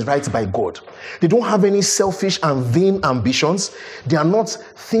what is right by God. They don't have any selfish and vain ambitions. They are not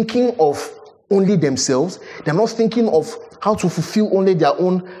thinking of only themselves. They're not thinking of how to fulfill only their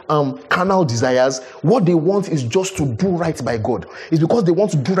own carnal desires. What they want is just to do right by God. It's because they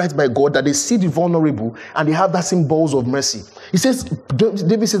want to do right by God that they see the vulnerable and they have that same bowels of mercy. He says,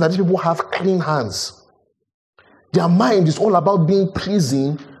 David says that these people have clean hands. Their mind is all about being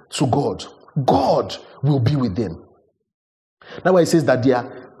pleasing to God. God will be with them. That's why he says that they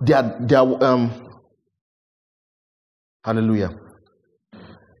are hallelujah.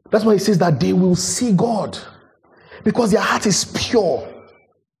 That's why he says that they will see God. Because their heart is pure.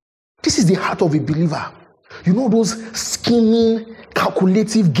 This is the heart of a believer. You know those scheming,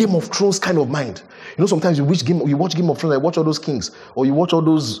 calculative Game of Thrones kind of mind. You know, sometimes you watch Game of Thrones, you watch all those kings, or you watch all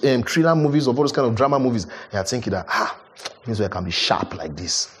those thriller movies, or all those kind of drama movies. You're thinking that, means I can be sharp like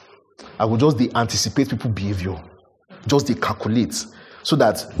this. I will just anticipate people's behavior. Just calculate. So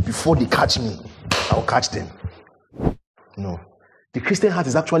that before they catch me, I'll catch them. No. The Christian heart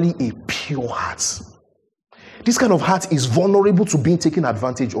is actually a pure heart. This kind of heart is vulnerable to being taken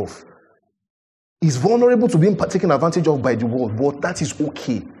advantage of. It's vulnerable to being taken advantage of by the world, but that is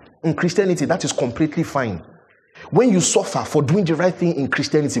okay. In Christianity, that is completely fine. When you suffer for doing the right thing in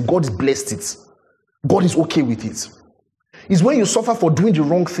Christianity, God has blessed it. God is okay with it. It's when you suffer for doing the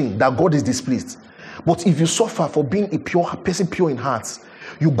wrong thing that God is displeased. But if you suffer for being a person pure in heart,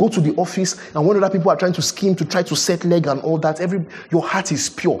 you go to the office and when other people are trying to scheme to try to set leg and all that, your heart is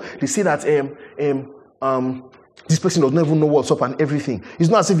pure. They say that this person does not even know what's up and everything. It's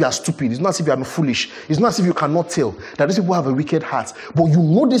not as if you are stupid. It's not as if you are foolish. It's not as if you cannot tell that these people have a wicked heart. But you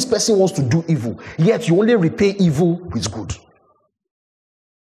know this person wants to do evil, yet you only repay evil with good.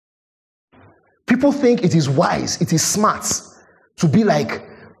 People think it is wise, it is smart to be like,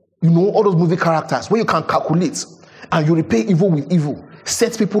 all those movie characters where you can calculate and you repay evil with evil.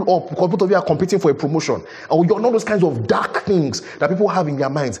 Set people up because both of you are competing for a promotion. And you know those kinds of dark things that people have in their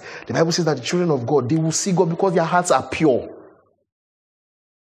minds. The Bible says that the children of God, they will see God because their hearts are pure.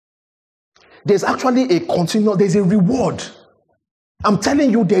 There's actually there's a reward. I'm telling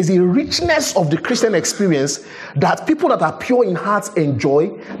you, there's a richness of the Christian experience that people that are pure in heart enjoy,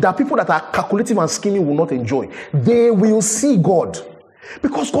 that people that are calculative and scheming will not enjoy. They will see God.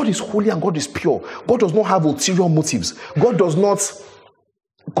 Because God is holy and God is pure. God does not have ulterior motives. God is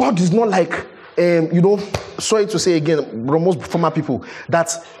not like, sorry to say again, most former people,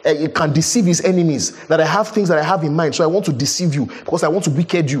 that he can deceive his enemies, that I have things that I have in mind, so I want to deceive you because I want to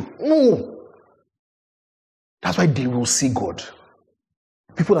wicked you. No. That's why they will see God.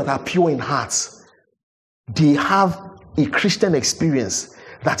 People that are pure in heart, they have a Christian experience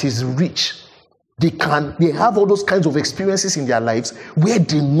that is rich. They have all those kinds of experiences in their lives where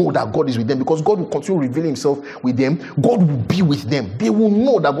they know that God is with them because God will continue revealing himself with them. God will be with them. They will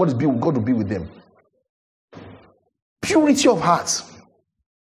know that God will be with them. Purity of heart.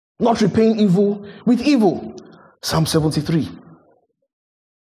 Not repaying evil with evil. Psalm 73.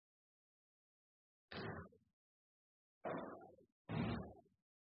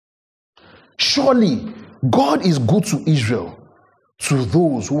 Surely God is good to Israel, to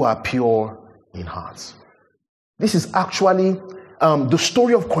those who are pure in heart. This is actually the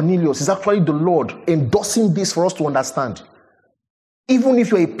story of Cornelius is actually the Lord endorsing this for us to understand. Even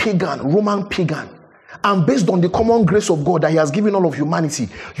if you're a pagan, Roman pagan, and based on the common grace of God that he has given all of humanity,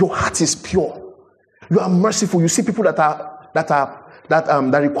 your heart is pure. You are merciful. You see people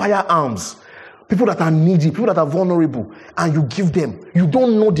that require alms, people that are needy, people that are vulnerable, and you give them. You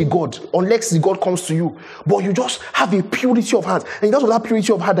don't know the God unless the God comes to you. But you just have a purity of heart. And that's that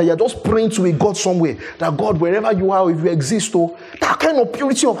purity of heart that you're just praying to a God somewhere. That God, wherever you are, if you exist, that kind of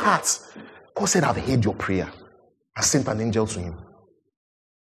purity of heart. God said, I've heard your prayer. I sent an angel to him.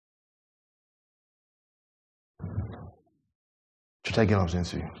 Should I get what I'm saying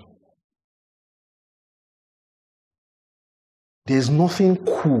to you? There's nothing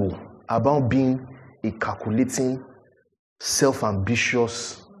cool about being a calculating,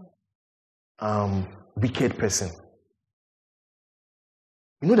 self-ambitious, wicked person.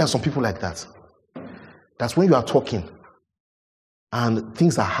 There are some people like that. That's when you are talking and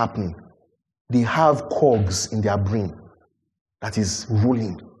things are happening. They have cogs in their brain. that is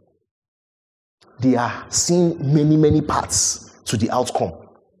ruling. They are seeing many, many paths to the outcome.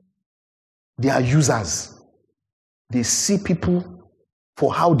 They are users. They see people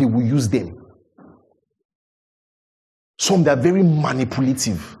for how they will use them. Some, they are very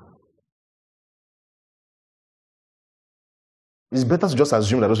manipulative. It's better to just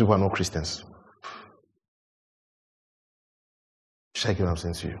assume that those people are not Christians. Check what I'm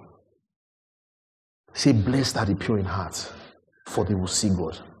saying to you. Say, blessed are the pure in heart, for they will see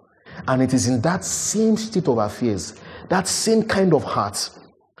God. And it is in that same state of affairs, that same kind of heart,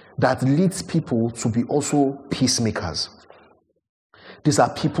 that leads people to be also peacemakers. These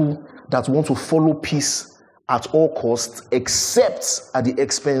are people that want to follow peace at all costs, except at the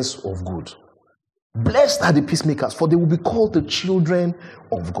expense of good. Blessed are the peacemakers, for they will be called the children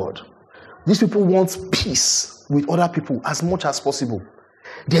of God. These people want peace with other people as much as possible.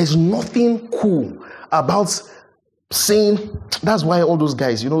 There is nothing cool about saying, that's why all those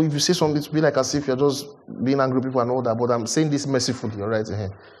guys, if you say something, to be like as if you're just being angry with people and all that, but I'm saying this mercifully, all right?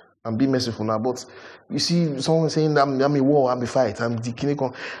 I'm being merciful now, but you see someone saying, I'm a war, I'm a fight, I'm the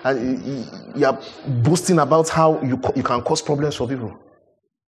clinical, and you're boasting about how you can cause problems for people.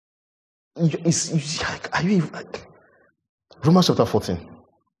 Are you Romans chapter 14.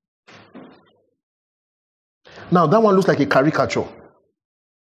 Now, that one looks like a caricature,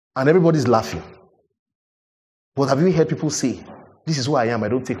 and everybody's laughing. But have you heard people say, this is who I am, I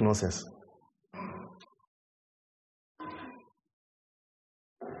don't take nonsense?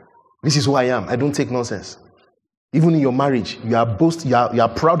 This is who I am, I don't take nonsense. Even in your marriage, you are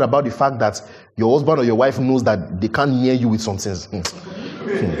proud about the fact that your husband or your wife knows that they can't near you with some things.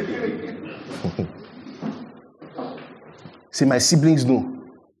 See, my siblings know.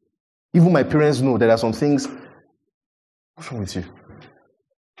 Even my parents know there are some things. What's wrong with you?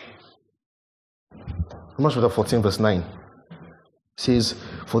 Romans chapter 14 verse 9 says,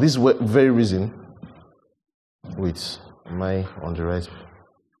 for this very reason, wait, am I on the right?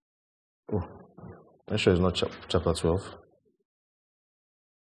 Oh, I'm sure it's not chapter 12.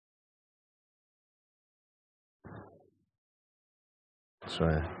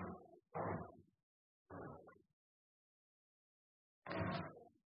 Sorry.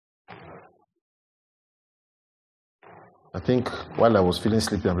 I think while I was feeling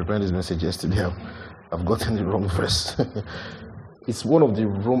sleepy and preparing this message yesterday, I've gotten the wrong verse. It's one of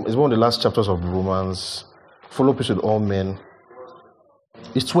the last chapters of Romans. Follow peace with all men.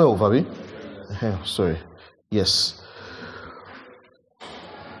 It's 12, are we? Sorry. Yes.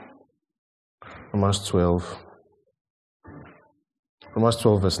 Romans 12. Romans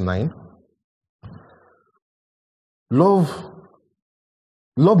 12 verse 9. Love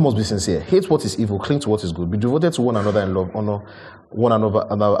must be sincere. Hate what is evil, cling to what is good. Be devoted to one another in love. Honor one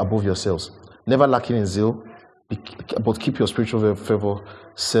another above yourselves. Never lacking in zeal, but keep your spiritual fervor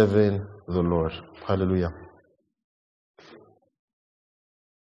serving the Lord. Hallelujah.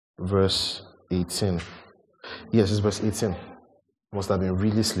 Verse 18. Yes, it's verse 18. Must have been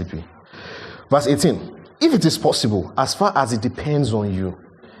really sleepy. Verse 18. If it is possible, as far as it depends on you,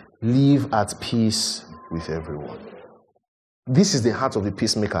 live at peace with everyone. This is the heart of the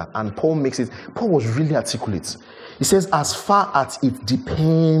peacemaker, and Paul was really articulate. He says, as far as it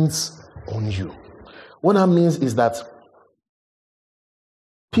depends on you. What that means is that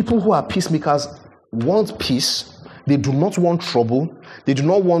people who are peacemakers want peace. They do not want trouble. They do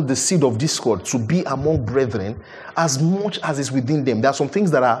not want the seed of discord to be among brethren as much as is within them. There are some things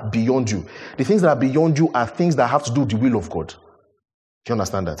that are beyond you. The things that are beyond you are things that have to do with the will of God. Do you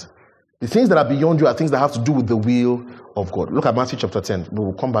understand that? The things that are beyond you are things that have to do with the will of God. Look at Matthew chapter 10.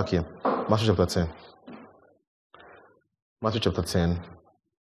 We'll come back here. Matthew chapter 10. Matthew chapter 10,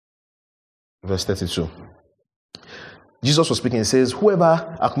 verse 32. Jesus was speaking. He says,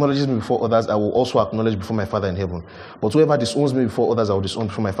 whoever acknowledges me before others, I will also acknowledge before my Father in heaven. But whoever disowns me before others, I will disown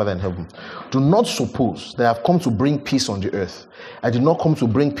before my Father in heaven. Do not suppose that I have come to bring peace on the earth. I did not come to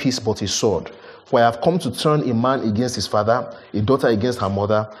bring peace, but a sword. For I have come to turn a man against his father, a daughter against her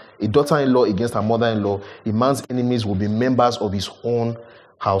mother, a daughter-in-law against her mother-in-law. A man's enemies will be members of his own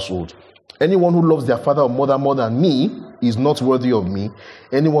household. Anyone who loves their father or mother more than me is not worthy of me.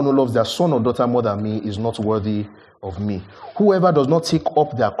 Anyone who loves their son or daughter more than me is not worthy of me. Whoever does not take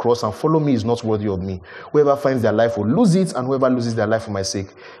up their cross and follow me is not worthy of me. Whoever finds their life will lose it, and whoever loses their life for my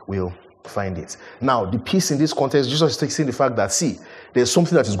sake will find it. Now, the peace in this context, Jesus is taking the fact that, see, there's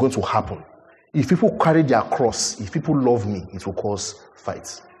something that is going to happen. If people carry their cross, if people love me, it will cause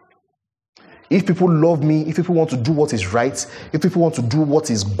fights. If people love me, if people want to do what is right, if people want to do what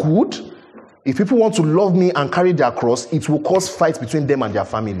is good, if people want to love me and carry their cross, it will cause fights between them and their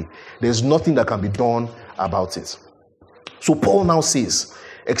family. There's nothing that can be done about it. So Paul now says,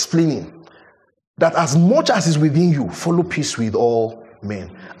 explaining, that as much as is within you, follow peace with all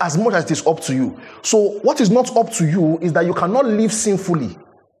men. As much as it is up to you. So what is not up to you is that you cannot live sinfully.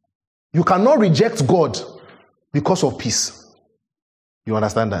 You cannot reject God because of peace. You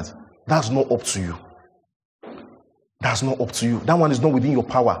understand that? That's not up to you. That's not up to you. That one is not within your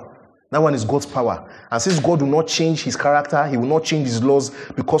power. That one is God's power. And since God will not change his character, he will not change his laws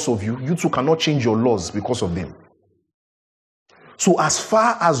because of you, you too cannot change your laws because of them. So as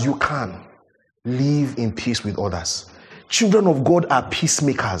far as you can, live in peace with others. Children of God are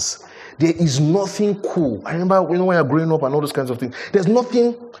peacemakers. There is nothing cool. I remember when you're growing up and all those kinds of things. There's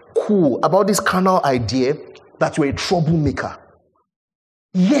nothing cool about this carnal idea that you're a troublemaker.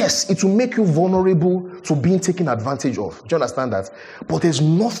 Yes, it will make you vulnerable to being taken advantage of. Do you understand that? But there's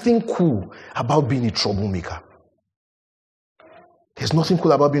nothing cool about being a troublemaker. There's nothing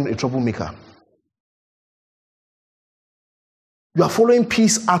cool about being a troublemaker. You are following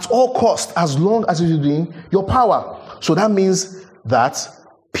peace at all costs as long as you're doing your power. So that means that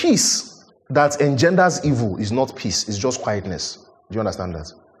peace that engenders evil is not peace, it's just quietness. Do you understand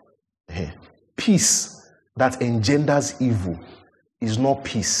that? Peace that engenders evil is not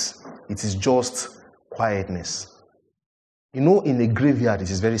peace, it is just quietness. You know, in a graveyard,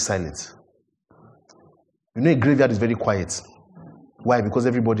 it is very silent. You know, a graveyard is very quiet. Why? Because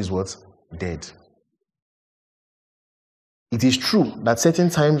everybody is what? Dead. It is true that certain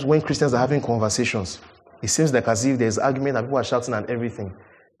times when Christians are having conversations, it seems like as if there's argument and people are shouting and everything.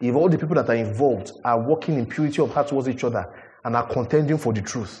 If all the people that are involved are walking in purity of heart towards each other and are contending for the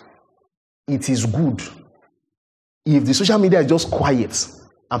truth, it is good. If the social media is just quiet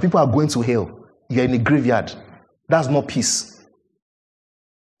and people are going to hell, you're in a graveyard. That's not peace.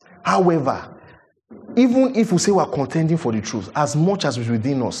 However, even if we say we're contending for the truth, as much as is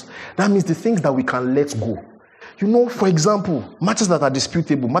within us, that means the things that we can let go. You know, for example, matters that are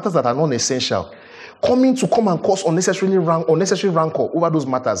disputable, matters that are non-essential, come and cause unnecessary rancor over those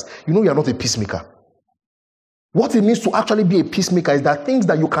matters, you know you are not a peacemaker. What it means to actually be a peacemaker is that things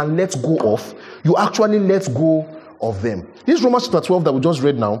that you can let go of, you actually let go of them. This Romans chapter 12 that we just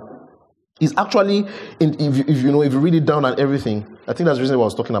read now is actually, if you read it down and everything, I think that's the reason what I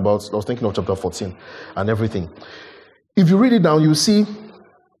was talking about. I was thinking of chapter 14 and everything. If you read it down, you see,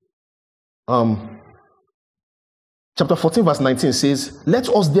 chapter 14 verse 19 says, let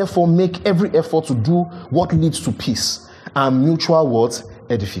us therefore make every effort to do what leads to peace and mutual what?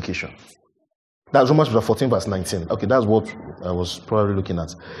 Edification. That's Romans chapter 14 verse 19. Okay, that's what I was probably looking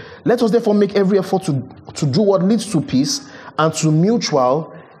at. Let us therefore make every effort to do what leads to peace and to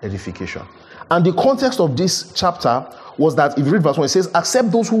mutual edification. And the context of this chapter was that, if you read verse 1, it says,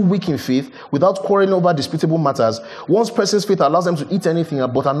 accept those who weak in faith without quarreling over disputable matters. One person's faith allows them to eat anything,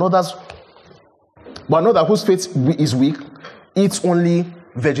 but another whose faith is weak eats only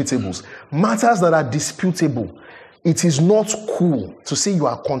vegetables. Matters that are disputable. It is not cool to say you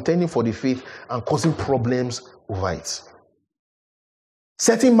are contending for the faith and causing problems over it.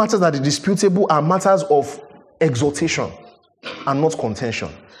 Certain matters that are disputable are matters of exhortation and not contention.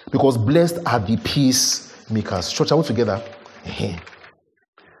 Because blessed are the peacemakers. Church, are we together?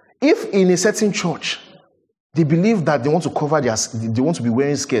 If in a certain church, they believe that they want to they want to be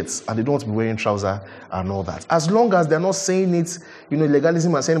wearing skirts and they don't want to be wearing trousers and all that. As long as they're not saying it,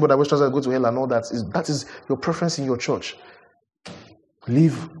 legalism and saying anybody that wears trousers go to hell and all that, that is your preference in your church.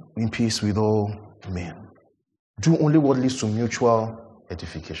 Live in peace with all men. Do only what leads to mutual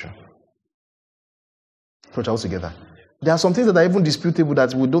edification. Church, all together. There are some things that are even disputable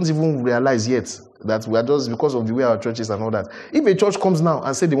that we don't even realize yet, that we are just because of the way our church is and all that. If a church comes now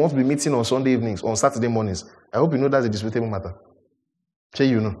and say they want to be meeting on Sunday evenings, on Saturday mornings, I hope you know that's a disputable matter. Say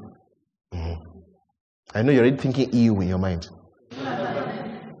you know. Mm-hmm. I know you're already thinking EU in your mind.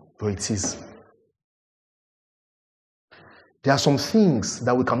 But it is. There are some things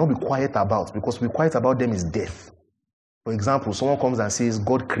that we cannot be quiet about, because to be quiet about them is death. For example, someone comes and says,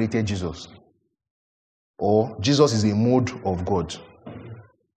 God created Jesus. Or Jesus is a mode of God.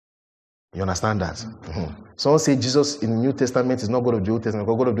 You understand that? Mm-hmm. Someone said Jesus in the New Testament is not God of the Old Testament,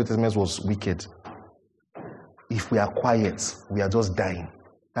 because God of the Old Testament was wicked. If we are quiet, we are just dying.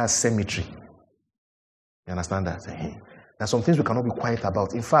 That's cemetery. You understand that? Mm-hmm. There are some things we cannot be quiet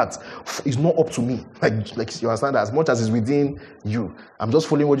about. In fact, it's not up to me. Like you understand that? As much as it's within you. I'm just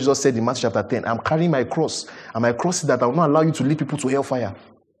following what Jesus said in Matthew chapter 10. I'm carrying my cross. And my cross is that I will not allow you to lead people to hellfire.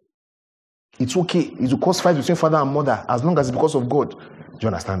 It's okay. It will cause fight between father and mother as long as it's because of God. Do you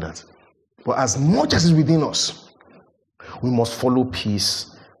understand that? But as much as it's within us, we must follow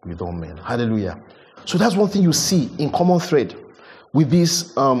peace with all men. Hallelujah. So that's one thing you see in common thread. with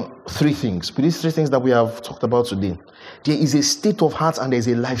these three things, that we have talked about today. There is a state of heart and there is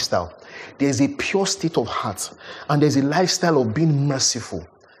a lifestyle. There is a pure state of heart and there is a lifestyle of being merciful,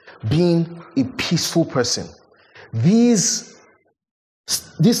 being a peaceful person. This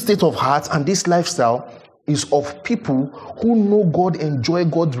state of heart and this lifestyle is of people who know God, enjoy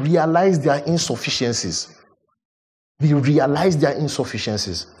God, realize their insufficiencies. They realize their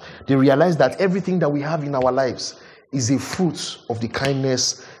insufficiencies. They realize that everything that we have in our lives is a fruit of the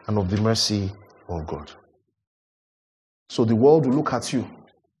kindness and of the mercy of God. So the world will look at you,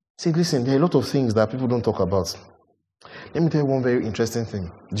 say, listen, there are a lot of things that people don't talk about. Let me tell you one very interesting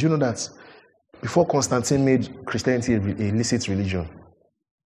thing. Do you know that before Constantine made Christianity a illicit religion,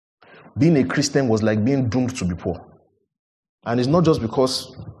 being a Christian was like being doomed to be poor? And it's not just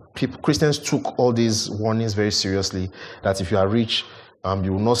because Christians took all these warnings very seriously, that if you are rich,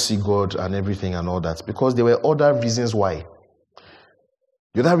 you will not see God and everything and all that, because there were other reasons why.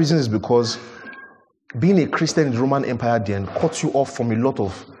 The other reason is because being a Christian in the Roman Empire then cut you off from a lot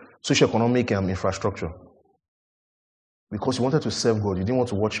of socioeconomic infrastructure. Because you wanted to serve God, you didn't want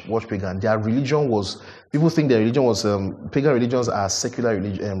to watch pagan. Their religion was, people think their religion was, pagan religions are secular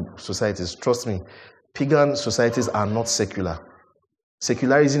societies. Trust me, pagan societies are not secular.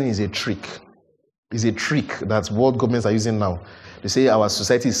 Secularism is a trick. It's a trick that world governments are using now. They say our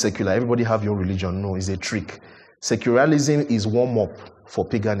society is secular, everybody have your religion. No, it's a trick. Secularism is warm-up for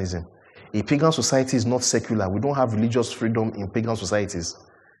paganism. A pagan society is not secular. We don't have religious freedom in pagan societies.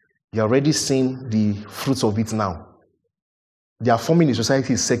 You're already seeing the fruits of it now. Their forming in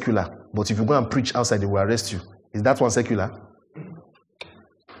society is secular, but if you go and preach outside, they will arrest you. Is that one secular?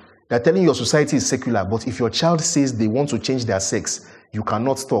 They're telling your society is secular, but if your child says they want to change their sex, you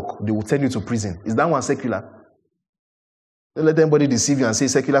cannot talk. They will send you to prison. Is that one secular? Don't let anybody deceive you and say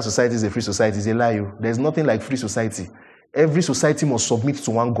secular society is a free society. It's a lie. There's nothing like free society. Every society must submit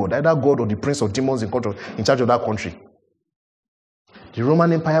to one God, either God or the prince of demons in charge of that country. The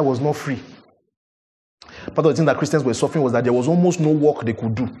Roman Empire was not free. Part of the thing that Christians were suffering was that there was almost no work they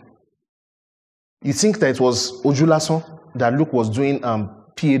could do. You think that it was Ojulason that Luke was doing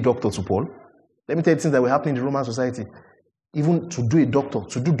PA doctor to Paul? Let me tell you things that were happening in the Roman society. Even to do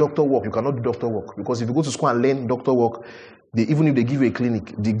doctor work, you cannot do doctor work. Because if you go to school and learn doctor work, even if they give you a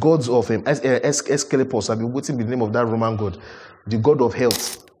clinic, the gods of Asclepius, I've been waiting with the name of that Roman god, the god of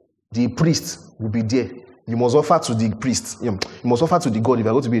health, the priest will be there. You must offer to the priest. You must offer to the god if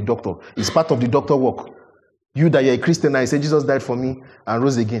you're going to be a doctor. It's part of the doctor work. You that you're a Christian and you say Jesus died for me and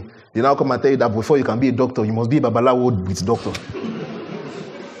rose again. They now come and tell you that before you can be a doctor, you must be a Babalawo with doctor.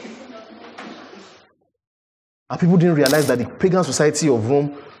 And people didn't realize that the pagan society of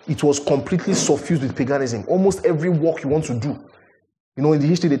Rome, it was completely suffused with paganism. Almost every work you want to do. You know, in the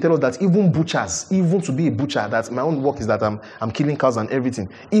history, they tell us that even butchers, even to be a butcher, that my own work is that I'm killing cows and everything.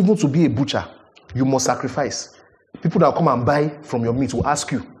 Even to be a butcher, you must sacrifice. People that come and buy from your meat will ask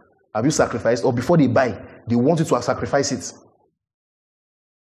you, have you sacrificed? Or before they buy, they want you to sacrifice it.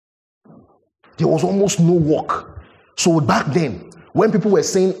 There was almost no work. So back then, when people were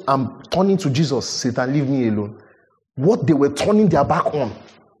saying, I'm turning to Jesus, Satan, leave me alone, what they were turning their back on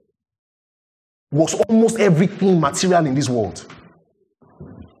was almost everything material in this world.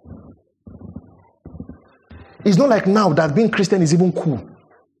 It's not like now that being Christian is even cool.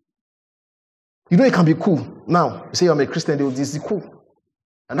 You know it can be cool. Now, you say I'm a Christian, this is cool.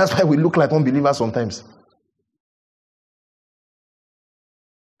 And that's why we look like unbelievers sometimes.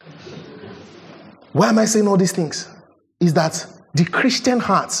 Why am I saying all these things? Is that the Christian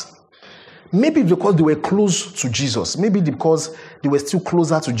heart, maybe because they were close to Jesus, maybe because they were still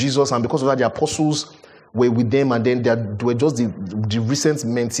closer to Jesus, and because of that the apostles were with them, and then they were just the recent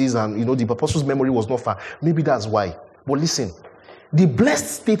mentees, and you know the apostles' memory was not far. Maybe that's why. But listen, the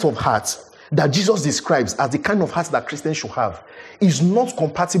blessed state of heart that Jesus describes as the kind of heart that Christians should have is not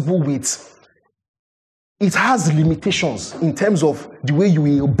compatible with, it has limitations in terms of the way you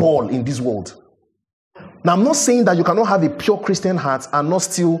will ball in this world. Now, I'm not saying that you cannot have a pure Christian heart and not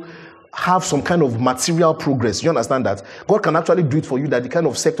still have some kind of material progress. You understand that? God can actually do it for you, that the kind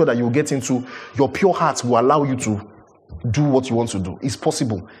of sector that you will get into, your pure heart will allow you to do what you want to do. It's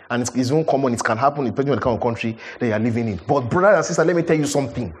possible. And it's even common. It can happen depending on the kind of country that you are living in. But brother and sister, let me tell you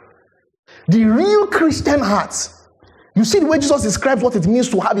something. The real Christian heart, you see the way Jesus describes what it means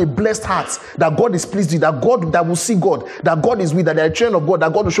to have a blessed heart, that God is pleased with, that God that will see God, that God is with, that they are children of God,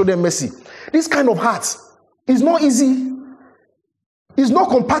 that God will show them mercy. This kind of heart is not easy. It's not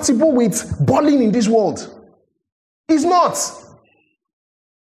compatible with balling in this world. It's not.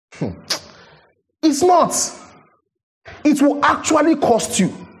 It's not. It will actually cost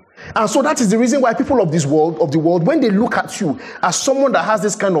you. And so that is the reason why people of the world, when they look at you as someone that has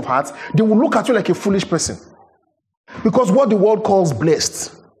this kind of heart, they will look at you like a foolish person. Because what the world calls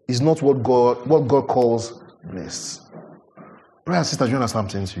blessed is not what God calls blessed. Brothers and sisters, you understand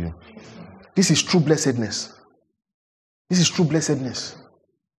what I'm saying to you? This is true blessedness. This is true blessedness.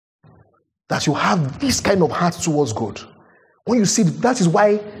 That you have this kind of heart towards God. When you see that is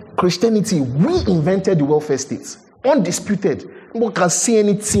why Christianity, we invented the welfare state. Undisputed. No one can say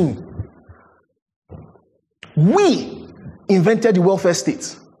anything. We invented the welfare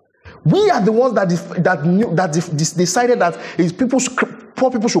state. We are the ones that decided that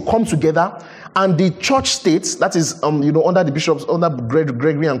poor people should come together, and the church states, that is under the bishops, under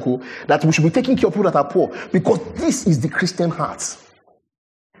Gregory and co., that we should be taking care of people that are poor, because this is the Christian heart.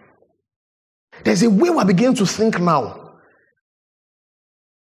 There's a way we're beginning to think now,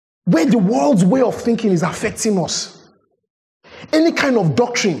 where the world's way of thinking is affecting us. Any kind of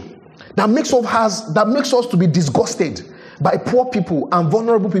doctrine that makes us to be disgusted by poor people and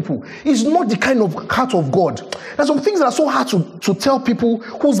vulnerable people is not the kind of heart of God. There's some things that are so hard to tell people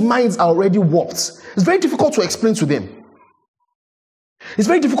whose minds are already warped. It's very difficult to explain to them. It's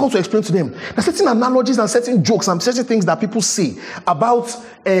very difficult to explain to them. There's certain analogies and certain jokes and certain things that people say about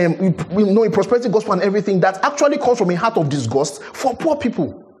in prosperity gospel and everything that actually comes from a heart of disgust for poor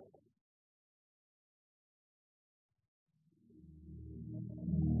people.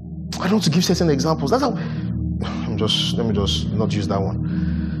 I don't want to give certain examples. That's how. Let me just not use that one.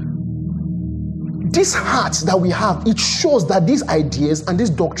 This heart that we have, it shows that these ideas and these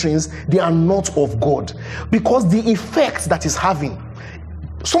doctrines, they are not of God, because the effect that is having.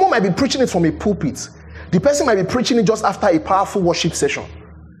 Someone might be preaching it from a pulpit. The person might be preaching it just after a powerful worship session.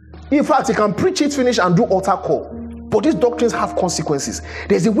 In fact, he can preach it, finish, and do altar call. But these doctrines have consequences.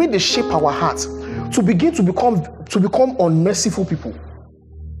 There's a way they shape our heart to begin to become unmerciful people.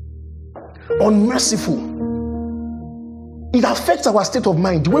 Unmerciful. It affects our state of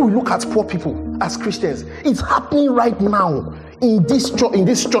mind, the way we look at poor people as Christians. It's happening right now in this church, in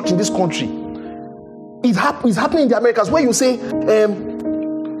this country. It's happening in the Americas, where you say, that's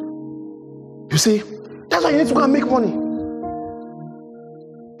why you need to go and make money.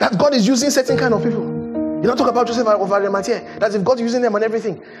 That God is using certain kind of people. You don't talk about Joseph of Arimathea. That if God is using them and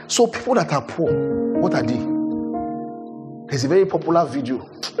everything. So people that are poor, what are they? There's a very popular video.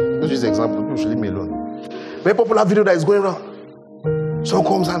 This is an example. People should leave me alone. Very popular video that is going around. So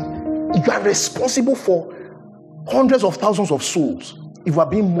comes and you are responsible for hundreds of thousands of souls. If you are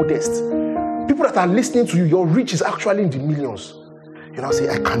being modest, people that are listening to you, your reach is actually in the millions. You now say,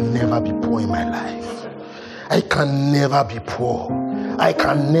 I can never be poor in my life. I can never be poor. I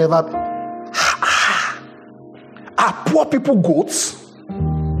can never be. Are poor people goats?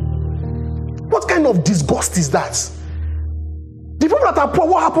 What kind of disgust is that? The people that are poor,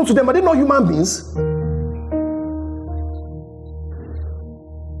 what happened to them? Are they not human beings?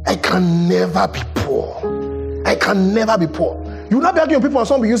 I can never be poor. I can never be poor. You will not be arguing with people and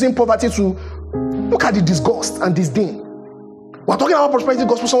some be using poverty to look at the disgust and disdain. We're talking about prosperity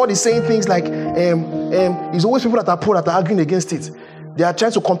gospel. Someone is saying things like, it's always people that are poor that are arguing against it. They are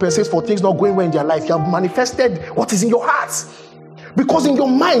trying to compensate for things not going well in their life. You have manifested what is in your heart. Because in your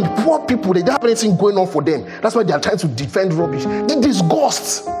mind, poor people, they don't have anything going on for them. That's why they are trying to defend rubbish. The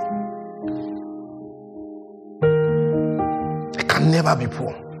disgust. I can never be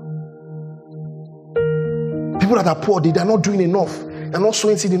poor. People that are poor, they are not doing enough. They are not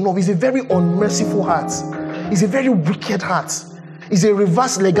sowing seed enough. It's a very unmerciful heart. It's a very wicked heart. It's a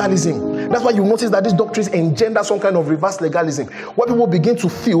reverse legalism. That's why you notice that these doctrines engender some kind of reverse legalism, where people begin to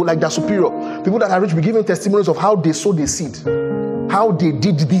feel like they're superior. People that are rich be giving testimonies of how they sowed their seed, how they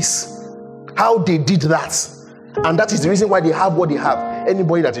did this, how they did that. And that is the reason why they have what they have.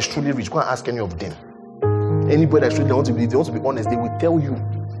 Anybody that is truly rich, go and ask any of them. Anybody that is truly, they want to be honest, they will tell you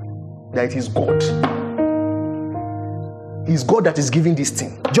that it is God. It's God that is giving this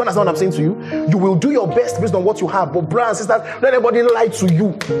thing. Do you understand what I'm saying to you? You will do your best based on what you have. But brothers and sisters, don't anybody lie to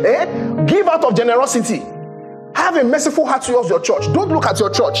you. Give out of generosity. Have a merciful heart towards your church. Don't look at your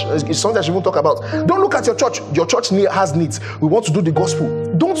church. It's something I shouldn't talk about. Don't look at your church. Your church has needs. We want to do the gospel.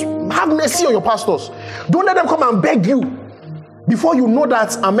 Don't have mercy on your pastors. Don't let them come and beg you before you know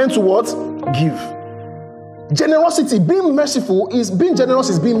that I'm meant to what? Give. Generosity, being generous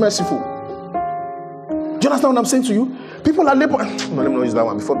is being merciful. Do you understand what I'm saying to you? People are labor. No, let me not use that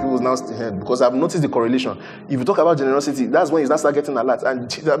one before people now stand, because I've noticed the correlation. If you talk about generosity, that's when you start getting alert.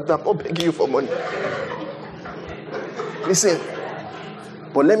 And I'm not begging you for money. Listen.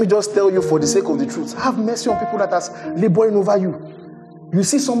 But let me just tell you, for the sake of the truth, have mercy on people that are laboring over you. You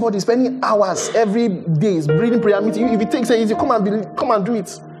see somebody spending hours every day breathing prayer meeting. If it takes it easy, come and do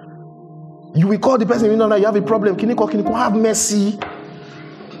it. You will call the person, you know, you have a problem. Can you have mercy?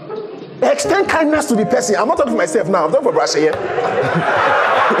 Extend kindness to the person. I'm not talking for myself now. I'm talking for Brasha here.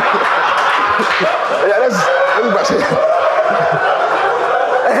 Yeah, let me Brasha here.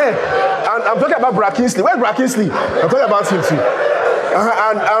 And I'm talking about Brad Kingsley. Where's Brad Kingsley? I'm talking about him too.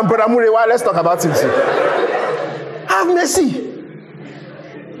 And Brother Murewa, let's talk about him too. Have mercy.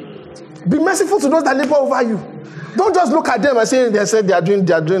 Be merciful to those that labor over you. Don't just look at them and say they are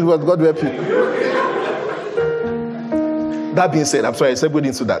doing what God will help you. That being said, I'm sorry, I segued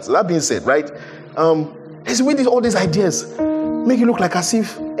into that. So that being said, right? Let's read all these ideas. Make it look like as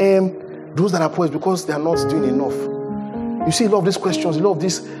if those that are poor is because they are not doing enough. You see a lot of these questions, a lot of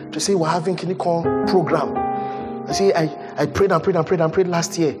this, to say we're having Kinikon program. I say I prayed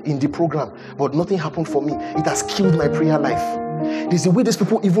last year in the program, but nothing happened for me. It has killed my prayer life. There's the way these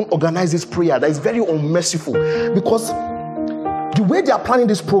people even organize this prayer that is very unmerciful, because the way they are planning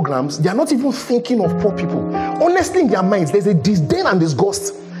these programs, they are not even thinking of poor people. Honestly, in their minds, there's a disdain and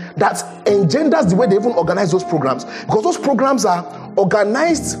disgust that engenders the way they even organize those programs, because those programs are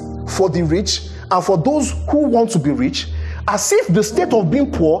organized for the rich and for those who want to be rich, as if the state of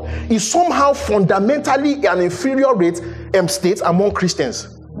being poor is somehow fundamentally an inferior state among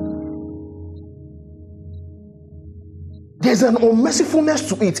Christians. There's an unmercifulness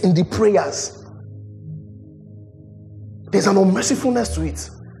to it in the prayers. There's an unmercifulness to it.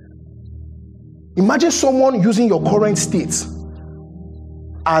 Imagine someone using your current state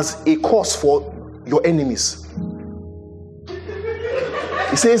as a cause for your enemies.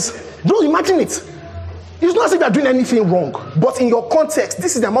 He says, don't imagine it. It's not as if you're doing anything wrong, but in your context,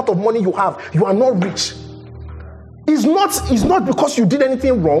 this is the amount of money you have. You are not rich. It's not because you did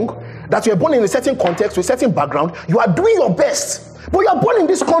anything wrong that you are born in a certain context, with a certain background. You are doing your best, but you are born in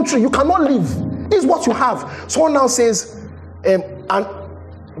this country. You cannot live. This is what you have. Someone now says, and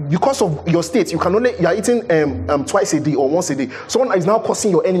because of your state, you are eating twice a day or once a day. Someone is now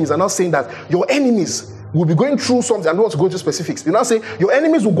cursing your enemies and now saying that your enemies will be going through something. I don't want to go into specifics. You now say your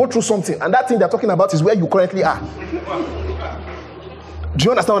enemies will go through something, and that thing they're talking about is where you currently are. Do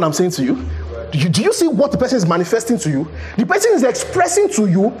you understand what I'm saying to you? Do you see what the person is manifesting to you? The person is expressing to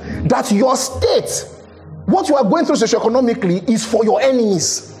you that your state, what you are going through socioeconomically, is for your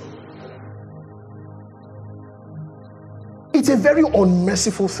enemies. It's a very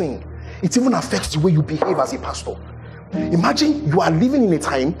unmerciful thing. It even affects the way you behave as a pastor. Imagine you are living in a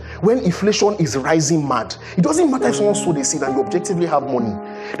time when inflation is rising mad. It doesn't matter if someone sowed a seed and you objectively have money.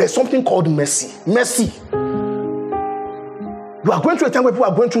 There's something called mercy. Mercy. You are going through a time where people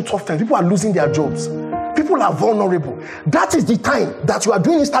are going through tough times. People are losing their jobs. People are vulnerable. That is the time that you are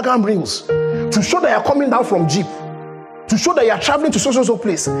doing Instagram reels to show that you are coming down from Jeep, to show that you are traveling to so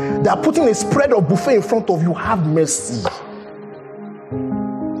place. They are putting a spread of buffet in front of you. Have mercy.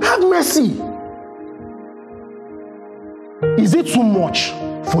 Have mercy. Is it too much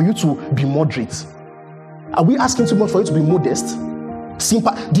for you to be moderate? Are we asking too much for you to be modest?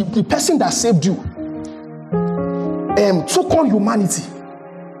 Simple. The person that saved you took on humanity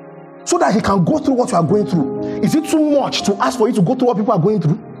so that he can go through what you are going through. Is it too much to ask for you to go through what people are going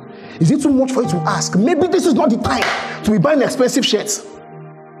through? Is it too much for you to ask? Maybe this is not the time to be buying expensive shirts.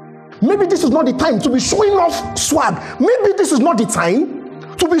 Maybe this is not the time to be showing off swag. Maybe this is not the time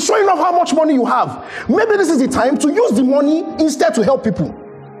to be showing off how much money you have. Maybe this is the time to use the money instead to help people.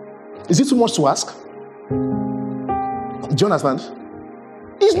 Is it too much to ask? Do you understand?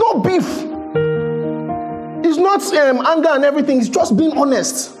 It's not beef. It's not anger and everything. It's just being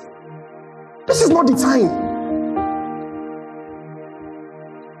honest. This is not the time.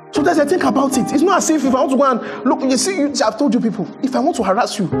 So there's a think about it. It's not as if I want to go and look. You see, I've told you people, if I want to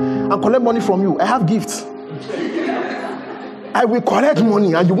harass you and collect money from you, I have gifts. I will collect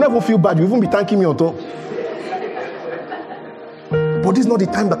money and you'll never feel bad. You'll even be thanking me on top. But this is not the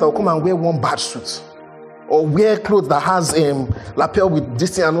time that I'll come and wear one bad suit or wear clothes that has lapel with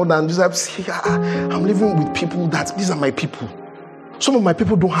this thing and all that. And just like, I'm living with people that these are my people. Some of my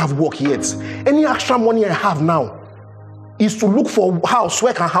people don't have work yet. Any extra money I have now is to look for a house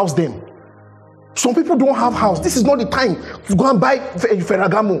where I can house them. Some people don't have house. This is not the time to go and buy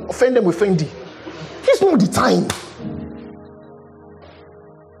Ferragamo, offend them with Fendi. This is not the time.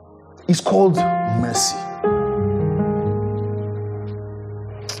 It's called mercy.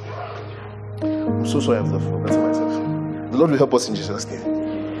 I'm so sorry I've forgotten myself. The Lord will help us in Jesus'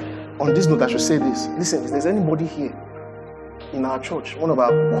 name. On this note, I should say this. Listen, if there's anybody here in our church, one of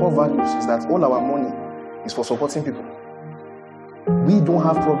our core values is that all our money is for supporting people. We don't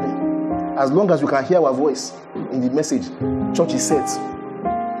have problem. As long as you can hear our voice in the message, church is set.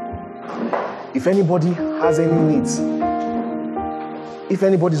 If anybody has any needs, If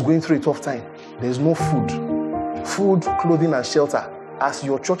anybody's going through a tough time, there's no food, clothing, and shelter. As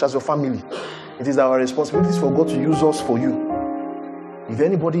your church, as your family, it is our responsibility for God to use us for you. If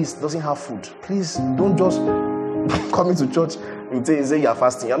anybody doesn't have food, please don't just come into church and say you're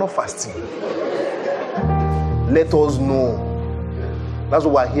fasting. You're not fasting. Let us know. That's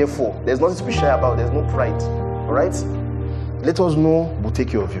what we're here for. There's nothing to be shy about. There's no pride. All right? Let us know. We'll take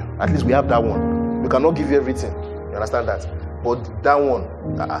care of you. At least we have that one. We cannot give you everything. You understand that? But that one,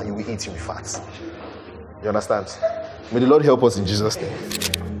 you will eat, you will be fat. You understand? May the Lord help us in Jesus' name.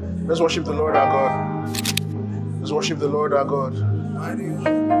 Let's worship the Lord our God. Let's worship the Lord our God.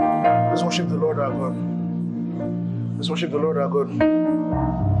 Let's worship the Lord our God. Let's worship the Lord our God.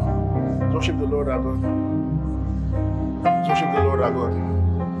 Let's worship the Lord our God. Let's worship the Lord our God.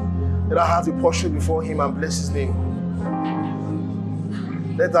 Let our heart be prostrate before Him and bless His name.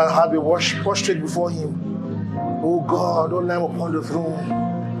 Let our heart be prostrate before Him. Oh God, O Lamb upon the throne,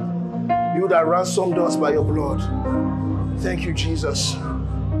 you that ransomed us by your blood. Thank you, Jesus.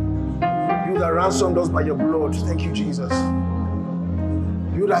 You that ransomed us by your blood. Thank you, Jesus.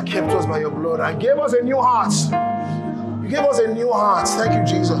 You that kept us by your blood and gave us a new heart. You gave us a new heart. Thank you,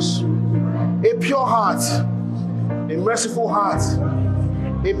 Jesus. A pure heart, a merciful heart,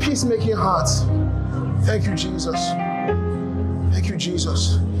 a peacemaking heart. Thank you, Jesus. Thank you,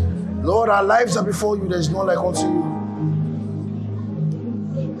 Jesus. Lord, our lives are before you. There is none like unto you.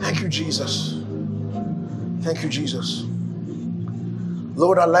 Thank you, Jesus. Thank you, Jesus.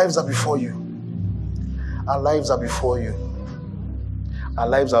 Lord, our lives are before you. Our lives are before you. Our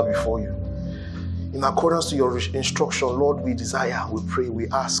lives are before you. In accordance to your instruction, Lord, we desire, we pray, we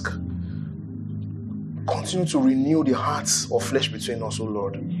ask. Continue to renew the hearts of flesh between us, O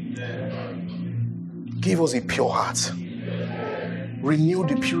Lord. Give us a pure heart. Renew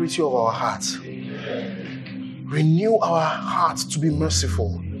the purity of our hearts. Renew our hearts to be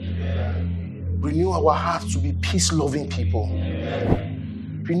merciful. Renew our hearts to be peace-loving people.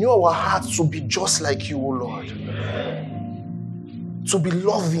 Renew our hearts to be just like you, O Lord. To be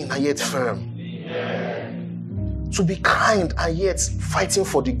loving and yet firm. To be kind and yet fighting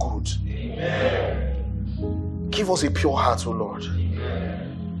for the good. Give us a pure heart, O Lord.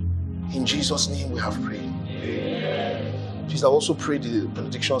 In Jesus' name we have prayed. Jesus, I also pray the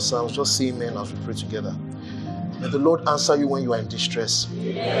benediction psalms. Just say amen as we pray together. May the Lord answer you when you are in distress.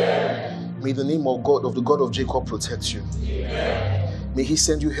 May the name of God, of the God of Jacob, protect you. May He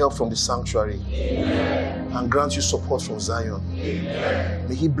send you help from the sanctuary and grant you support from Zion.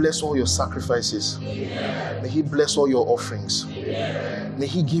 May He bless all your sacrifices. May He bless all your offerings. May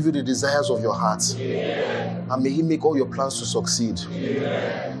He give you the desires of your heart. And may He make all your plans to succeed.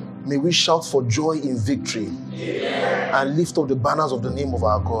 May we shout for joy in victory and lift up the banners of the name of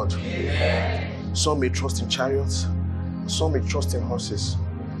our God. Some may trust in chariots, some may trust in horses,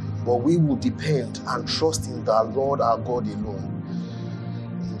 but we will depend and trust in the Lord our God alone.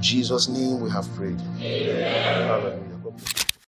 In Jesus' name we have prayed. Amen. Hallelujah.